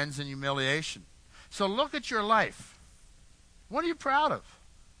 it ends in humiliation. So look at your life. What are you proud of?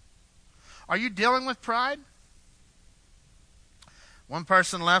 Are you dealing with pride? One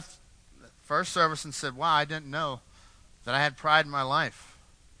person left first service and said, "Wow, I didn't know that I had pride in my life.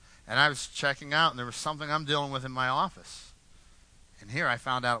 And I was checking out, and there was something I'm dealing with in my office. And here I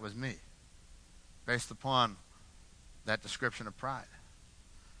found out it was me, based upon that description of pride."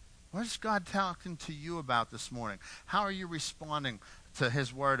 What is God talking to you about this morning? How are you responding to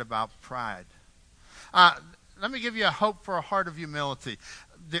his word about pride? Let me give you a hope for a heart of humility.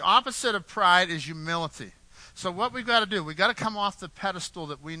 The opposite of pride is humility. So what we've got to do, we've got to come off the pedestal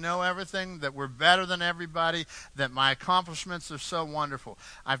that we know everything, that we're better than everybody, that my accomplishments are so wonderful.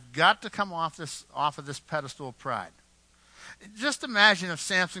 I've got to come off of this pedestal of pride. Just imagine if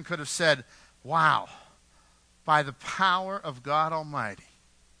Samson could have said, "Wow, by the power of God Almighty,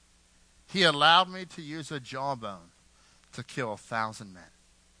 he allowed me to use a jawbone to kill 1,000 men."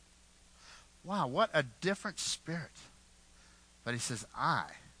 Wow, what a different spirit. But he says,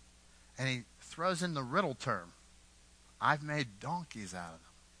 and he throws in the riddle term, "I've made donkeys out of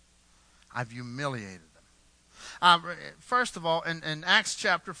them. I've humiliated them." First of all, in Acts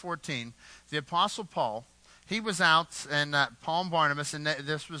chapter 14, the Apostle Paul, he was out, and Paul and Barnabas, and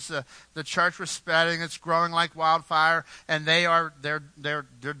this was the church was spreading, it's growing like wildfire, and they're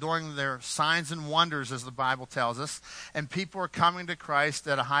doing their signs and wonders, as the Bible tells us, and people are coming to Christ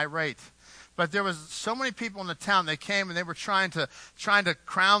at a high rate. But there was so many people in the town. They came and they were trying to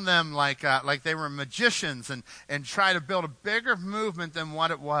crown them like they were magicians and try to build a bigger movement than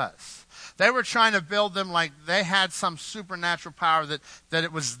what it was. They were trying to build them like they had some supernatural power that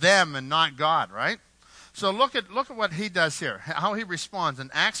it was them and not God, right? So look at what he does here, how he responds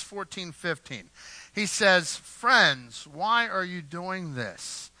in Acts 14:15. He says, "Friends, why are you doing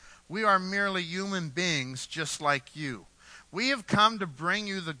this? We are merely human beings just like you. We have come to bring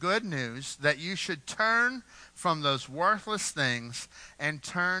you the good news that you should turn from those worthless things and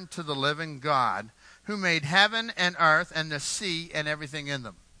turn to the living God who made heaven and earth and the sea and everything in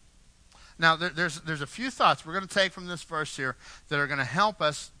them." Now, there's a few thoughts we're going to take from this verse here that are going to help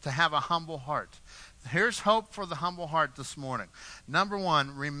us to have a humble heart. Here's hope for the humble heart this morning. Number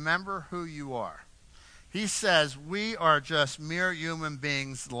one, remember who you are. He says, we are just mere human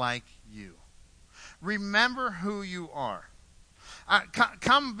beings like you. Remember who you are.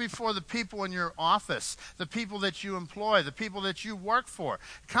 Come before the people in your office, the people that you employ, the people that you work for.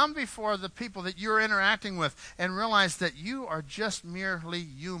 Come before the people that you're interacting with and realize that you are just merely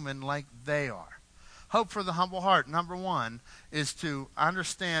human like they are. Hope for the humble heart, number one, is to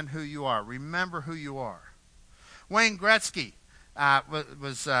understand who you are. Remember who you are. Wayne Gretzky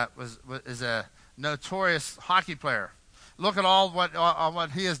is a notorious hockey player. Look at all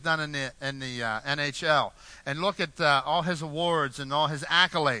what he has done in the NHL, and look at all his awards and all his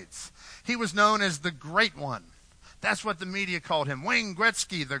accolades. He was known as the Great One. That's what the media called him, Wayne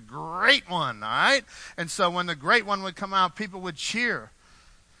Gretzky, the Great One. All right, and so when the Great One would come out, people would cheer.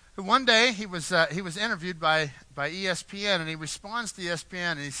 One day he was interviewed by ESPN, and he responds to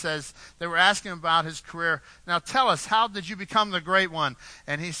ESPN, and he says, they were asking him about his career. Now tell us, how did you become the great one?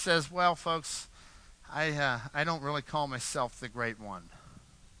 And he says, well, folks, I don't really call myself the great one.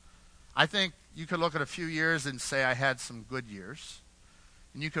 I think you could look at a few years and say I had some good years.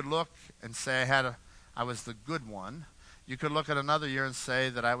 And you could look and say I was the good one. You could look at another year and say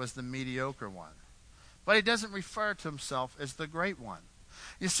that I was the mediocre one. But he doesn't refer to himself as the great one.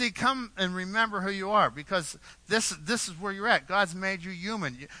 You see, come and remember who you are, because this is where you're at. God's made you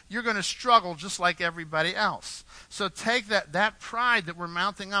human. You're going to struggle just like everybody else. So take that pride that we're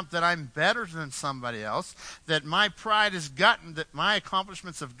mounting up, that I'm better than somebody else, that my pride has gotten, that my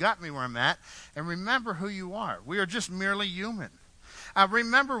accomplishments have got me where I'm at, and remember who you are. We are just merely human.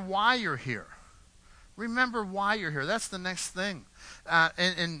 Remember why you're here. Remember why you're here. That's the next thing.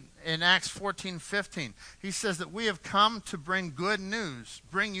 In Acts 14:15, he says that we have come to bring good news,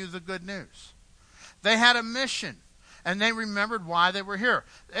 bring you the good news. They had a mission, and they remembered why they were here.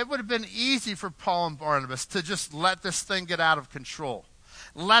 It would have been easy for Paul and Barnabas to just let this thing get out of control.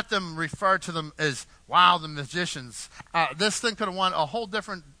 Let them refer to them as, wow, the magicians. This thing could have won a whole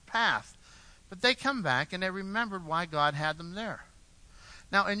different path. But they come back, and they remembered why God had them there.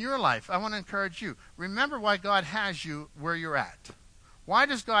 Now, in your life, I want to encourage you. Remember why God has you where you're at. Why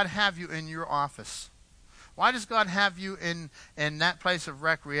does God have you in your office? Why does God have you in that place of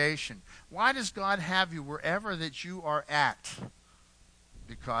recreation? Why does God have you wherever that you are at?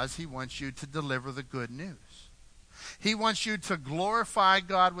 Because he wants you to deliver the good news. He wants you to glorify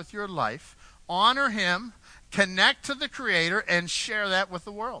God with your life, honor him, connect to the Creator, and share that with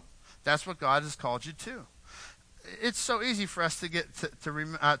the world. That's what God has called you to. It's so easy for us to get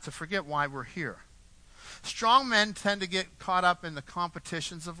to forget why we're here. Strong men tend to get caught up in the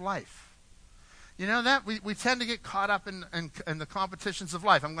competitions of life. You know that? We tend to get caught up in the competitions of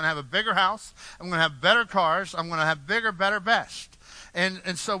life. I'm going to have a bigger house. I'm going to have better cars. I'm going to have bigger, better, best.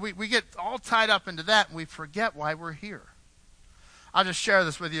 And so we get all tied up into that, and we forget why we're here. I'll just share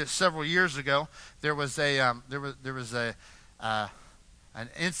this with you. Several years ago, there was an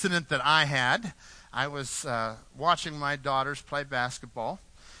incident that I had. I was watching my daughters play basketball,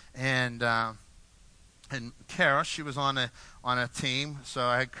 and Kara, she was on a team. So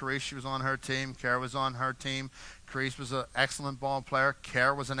I had Carice, she was on her team. Kara was on her team. Carice was an excellent ball player.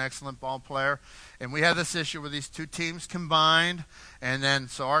 Kara was an excellent ball player. And we had this issue where these two teams combined, and then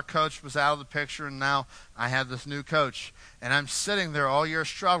so our coach was out of the picture, and now I had this new coach. And I'm sitting there all year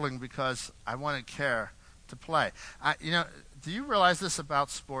struggling because I wanted Kara to play. Do you realize this about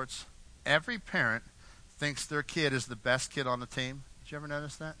sports? Every parent thinks their kid is the best kid on the team. Did you ever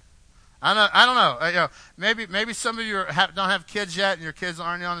notice that? I don't know. Maybe some of you don't have kids yet, and your kids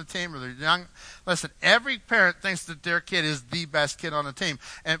aren't on the team, or they're young. Listen, every parent thinks that their kid is the best kid on the team,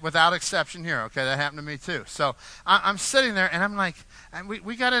 and without exception here. Okay, that happened to me too. So I'm sitting there, and I'm like, and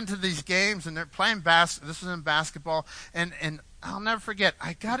we got into these games, and they're playing basketball. This was in basketball, and I'll never forget.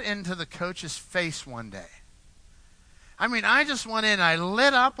 I got into the coach's face one day. I mean, I just went in, I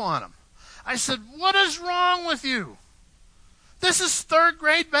lit up on him. I said, "What is wrong with you? This is third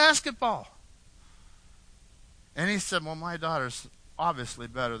grade basketball." And he said, "Well, my daughter's obviously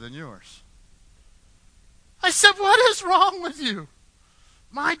better than yours." I said, "What is wrong with you?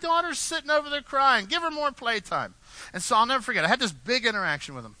 My daughter's sitting over there crying. Give her more playtime." And so I'll never forget. I had this big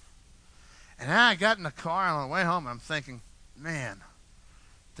interaction with him. And then I got in the car, and on the way home, I'm thinking, man,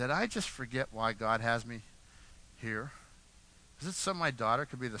 did I just forget why God has me here? Is it so my daughter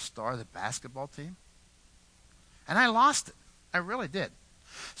could be the star of the basketball team? And I lost it. I really did.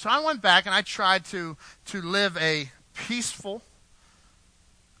 So I went back and I tried to live a peaceful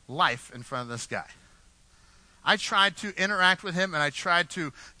life in front of this guy. I tried to interact with him, and I tried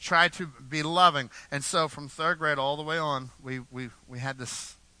to be loving. And so from third grade all the way on, we had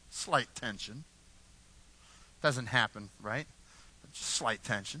this slight tension. Doesn't happen, right? But just slight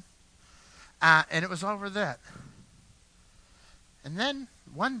tension. And it was over that. And then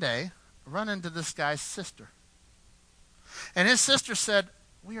one day, I run into this guy's sister. And his sister said,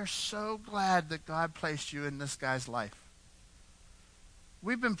 "We are so glad that God placed you in this guy's life.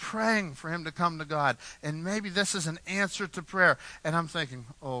 We've been praying for him to come to God, and maybe this is an answer to prayer." And I'm thinking,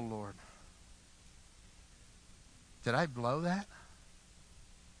 oh, Lord, did I blow that?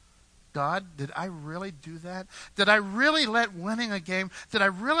 God, did I really do that? Did I really let winning a game, did I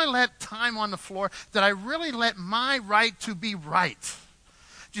really let time on the floor, did I really let my right to be right?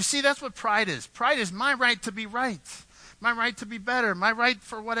 Do you see, that's what pride is. Pride is my right to be right, my right to be better, my right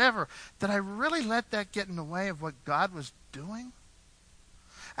for whatever. Did I really let that get in the way of what God was doing?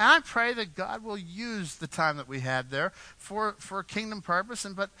 And I pray that God will use the time that we had there for a kingdom purpose.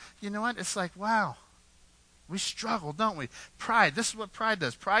 But you know what? It's like, wow, we struggle, don't we? Pride. This is what pride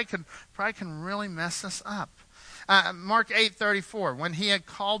does. Pride can really mess us up. Mark 8:34, when he had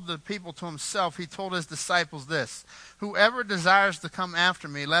called the people to himself, he told his disciples this: whoever desires to come after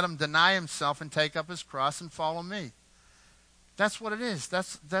me, let him deny himself and take up his cross and follow me. That's what it is.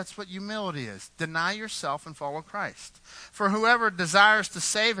 That's what humility is. Deny yourself and follow Christ. For whoever desires to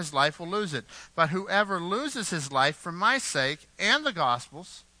save his life will lose it. But whoever loses his life for my sake and the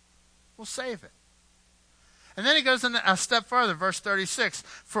gospel's will save it. And then he goes a step further, verse 36.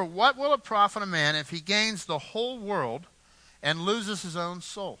 For what will it profit a man if he gains the whole world and loses his own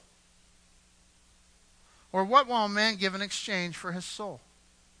soul? Or what will a man give in exchange for his soul?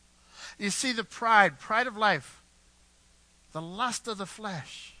 You see, the pride of life, the lust of the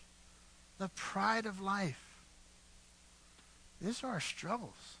flesh, the pride of life. These are our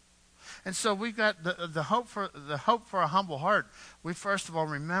struggles. And so we've got the hope for a humble heart. We first of all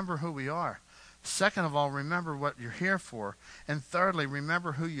remember who we are. Second of all, remember what you're here for. And thirdly,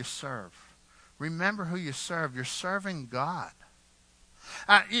 remember who you serve. Remember who you serve. You're serving God.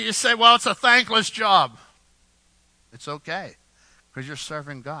 You say, well, it's a thankless job. It's okay, because you're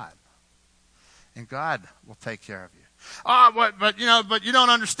serving God. And God will take care of you. But you don't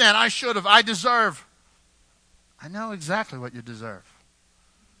understand. I deserve. I know exactly what you deserve.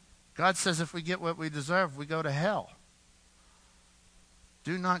 God says if we get what we deserve, we go to hell.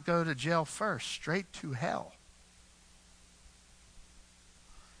 Do not go to jail first, straight to hell.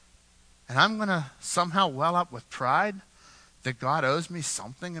 And I'm going to somehow well up with pride that God owes me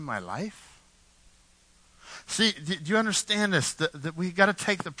something in my life? See, do you understand this? That we got to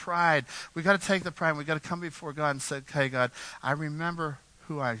take the pride. We got to take the pride. And we got to come before God and say, okay, God, I remember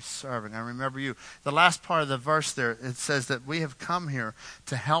who I'm serving. I remember you. The last part of the verse there, it says that we have come here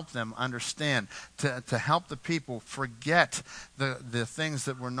to help them understand, to help the people forget the things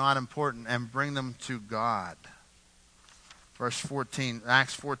that were not important and bring them to God. Verse 14,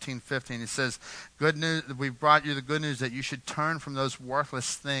 Acts 14:15, it says, "Good news. We brought you the good news that you should turn from those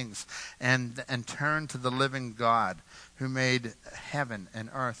worthless things and turn to the living God who made heaven and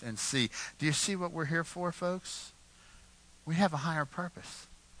earth and sea." Do you see what we're here for, folks? We have a higher purpose.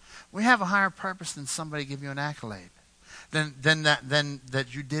 We have a higher purpose than somebody give you an accolade, than that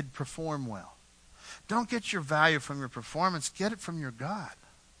you did perform well. Don't get your value from your performance. Get it from your God.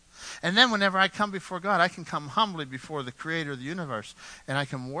 And then whenever I come before God, I can come humbly before the creator of the universe, and I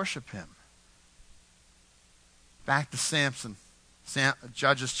can worship him. Back to Samson.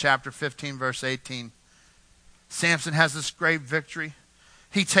 Judges chapter 15, verse 18. Samson has this great victory.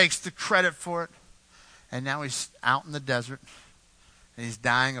 He takes the credit for it. And now he's out in the desert, and he's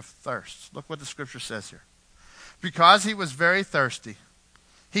dying of thirst. Look what the scripture says here. Because he was very thirsty,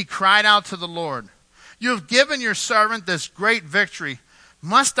 he cried out to the Lord, "You have given your servant this great victory.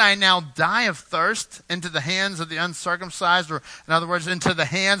 Must I now die of thirst into the hands of the uncircumcised?" Or, in other words, into the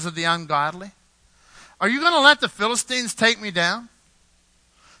hands of the ungodly? "Are you going to let the Philistines take me down?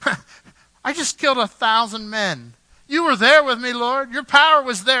 I just killed 1,000 men. You were there with me, Lord. Your power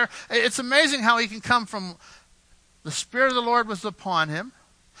was there." It's amazing how he can come from the Spirit of the Lord was upon him.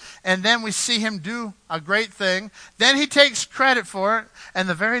 And then we see him do a great thing. Then he takes credit for it. And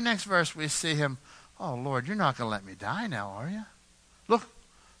the very next verse we see him, "Oh, Lord, you're not going to let me die now, are you?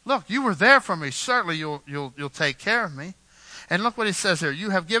 Look, you were there for me. Certainly you'll take care of me." And look what he says here.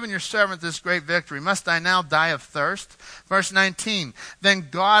 "You have given your servant this great victory. Must I now die of thirst?" Verse 19. "Then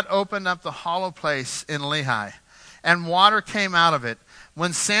God opened up the hollow place in Lehi, and water came out of it.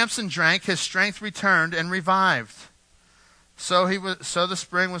 When Samson drank, his strength returned and revived. So the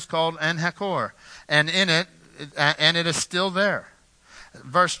spring was called En-Hakkore, and it is still there."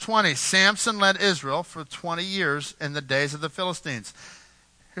 Verse 20. "Samson led Israel for 20 years in the days of the Philistines."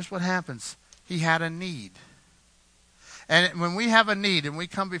 Here's what happens. He had a need. And when we have a need and we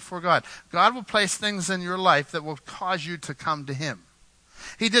come before God, God will place things in your life that will cause you to come to him.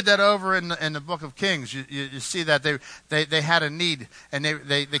 He did that over in the book of Kings. You see that they had a need, and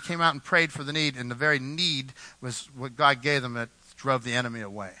they came out and prayed for the need, and the very need was what God gave them that drove the enemy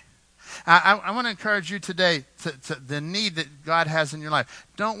away. I want to encourage you today to the need that God has in your life.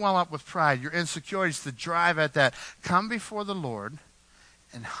 Don't well up with pride, your insecurities, to drive at that. Come before the Lord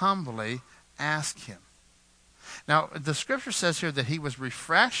and humbly ask him. Now, the scripture says here that he was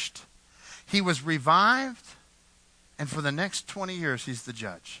refreshed, he was revived, and for the next 20 years, he's the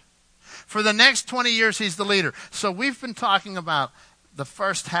judge. For the next 20 years, he's the leader. So we've been talking about the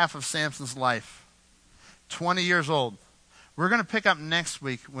first half of Samson's life. 20 years old. We're going to pick up next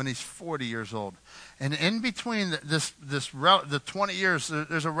week when he's 40 years old. And in between the 20 years,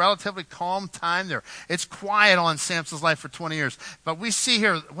 there's a relatively calm time there. It's quiet on Samson's life for 20 years. But we see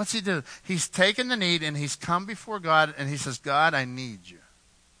here, what's he do? He's taken the need and he's come before God and he says, God, I need you.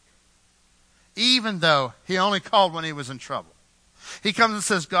 Even though he only called when he was in trouble. He comes and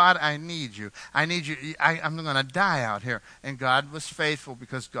says, God, I need you. I need you. I'm going to die out here. And God was faithful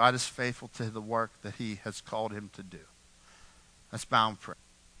because God is faithful to the work that he has called him to do. Let's bow and pray.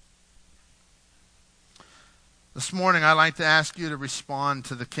 This morning, I'd like to ask you to respond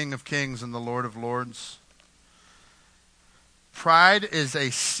to the King of Kings and the Lord of Lords. Pride is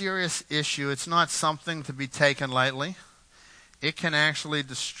a serious issue. It's not something to be taken lightly. It can actually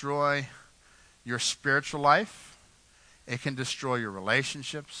destroy your spiritual life. It can destroy your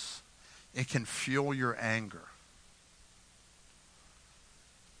relationships. It can fuel your anger.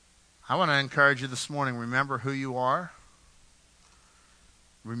 I want to encourage you this morning, remember who you are.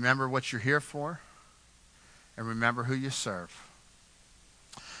 Remember what you're here for. And remember who you serve.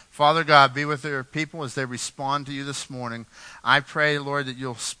 Father God, be with your people as they respond to you this morning. I pray, Lord, that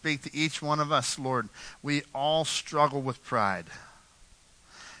you'll speak to each one of us, Lord. We all struggle with pride.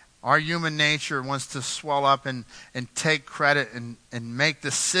 Our human nature wants to swell up and take credit and make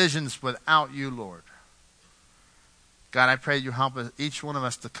decisions without you, Lord. God, I pray you help each one of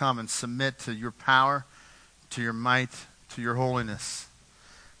us to come and submit to your power, to your might, to your holiness.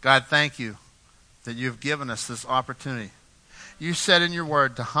 God, thank you that you've given us this opportunity. You said in your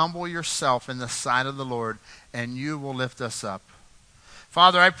word to humble yourself in the sight of the Lord, and you will lift us up.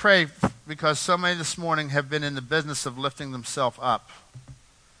 Father, I pray because so many this morning have been in the business of lifting themselves up,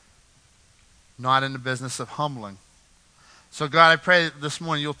 not in the business of humbling. So God, I pray this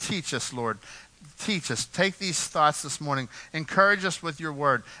morning you'll teach us, Lord. Teach us. Take these thoughts this morning. Encourage us with your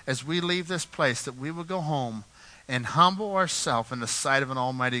word as we leave this place, that we will go home and humble ourselves in the sight of an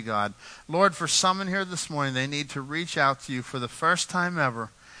almighty God. Lord, for some in here this morning, they need to reach out to you for the first time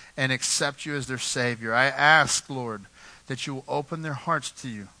ever and accept you as their Savior. I ask, Lord, that you will open their hearts to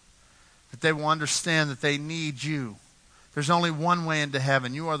you, that they will understand that they need you. There's only one way into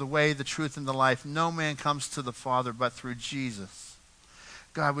heaven. You are the way, the truth, and the life. No man comes to the Father but through Jesus.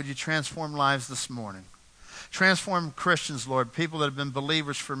 God, would you transform lives this morning? Transform Christians, Lord, people that have been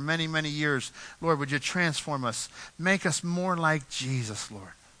believers for many, many years. Lord, would you transform us? Make us more like Jesus,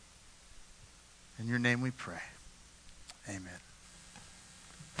 Lord. In your name we pray. Amen.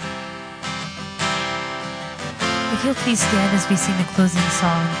 If you'll please stand as we sing the closing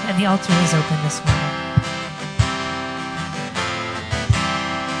song, and the altar is open this morning.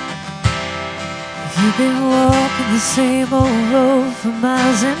 If you've been walking the same old road for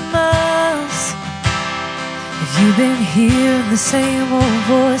miles and miles, if you've been hearing the same old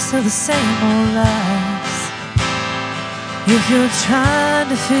voice of the same old lies, if you're trying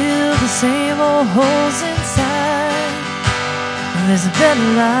to fill the same old holes inside, there's a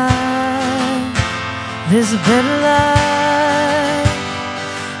better life, there's a better life.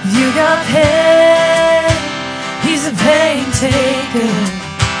 You got pain, he's a pain taker.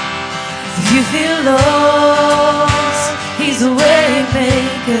 If you feel lost, he's a way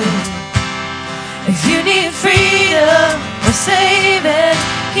maker. If you need freedom or saving,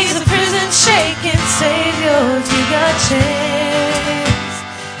 he's a prison-shaking savior. If you got chains,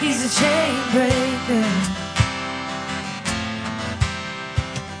 he's a chain breaker.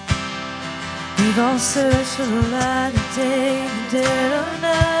 We've all searched for the light of day in the dead of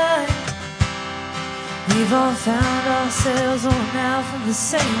night. We've all found ourselves worn out from the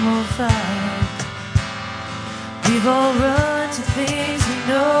same old fight. We've all run to things we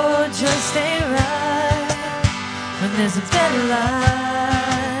know just ain't right. When there's a better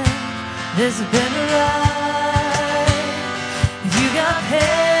life, there's a better life. If you got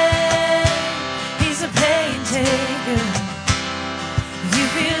pain, he's a pain taker. If you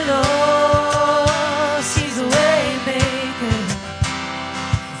feel lost, he's a way maker.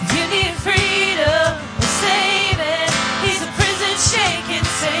 If you need freedom or saving, he's a prison-shaking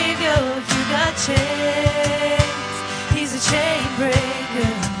savior. If you got chains, he's a chain breaker.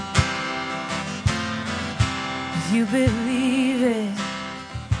 If you believe it,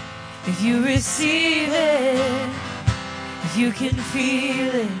 if you receive it, if you can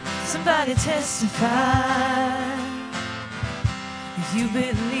feel it, somebody testify. If you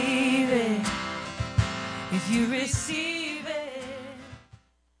believe it, if you receive it.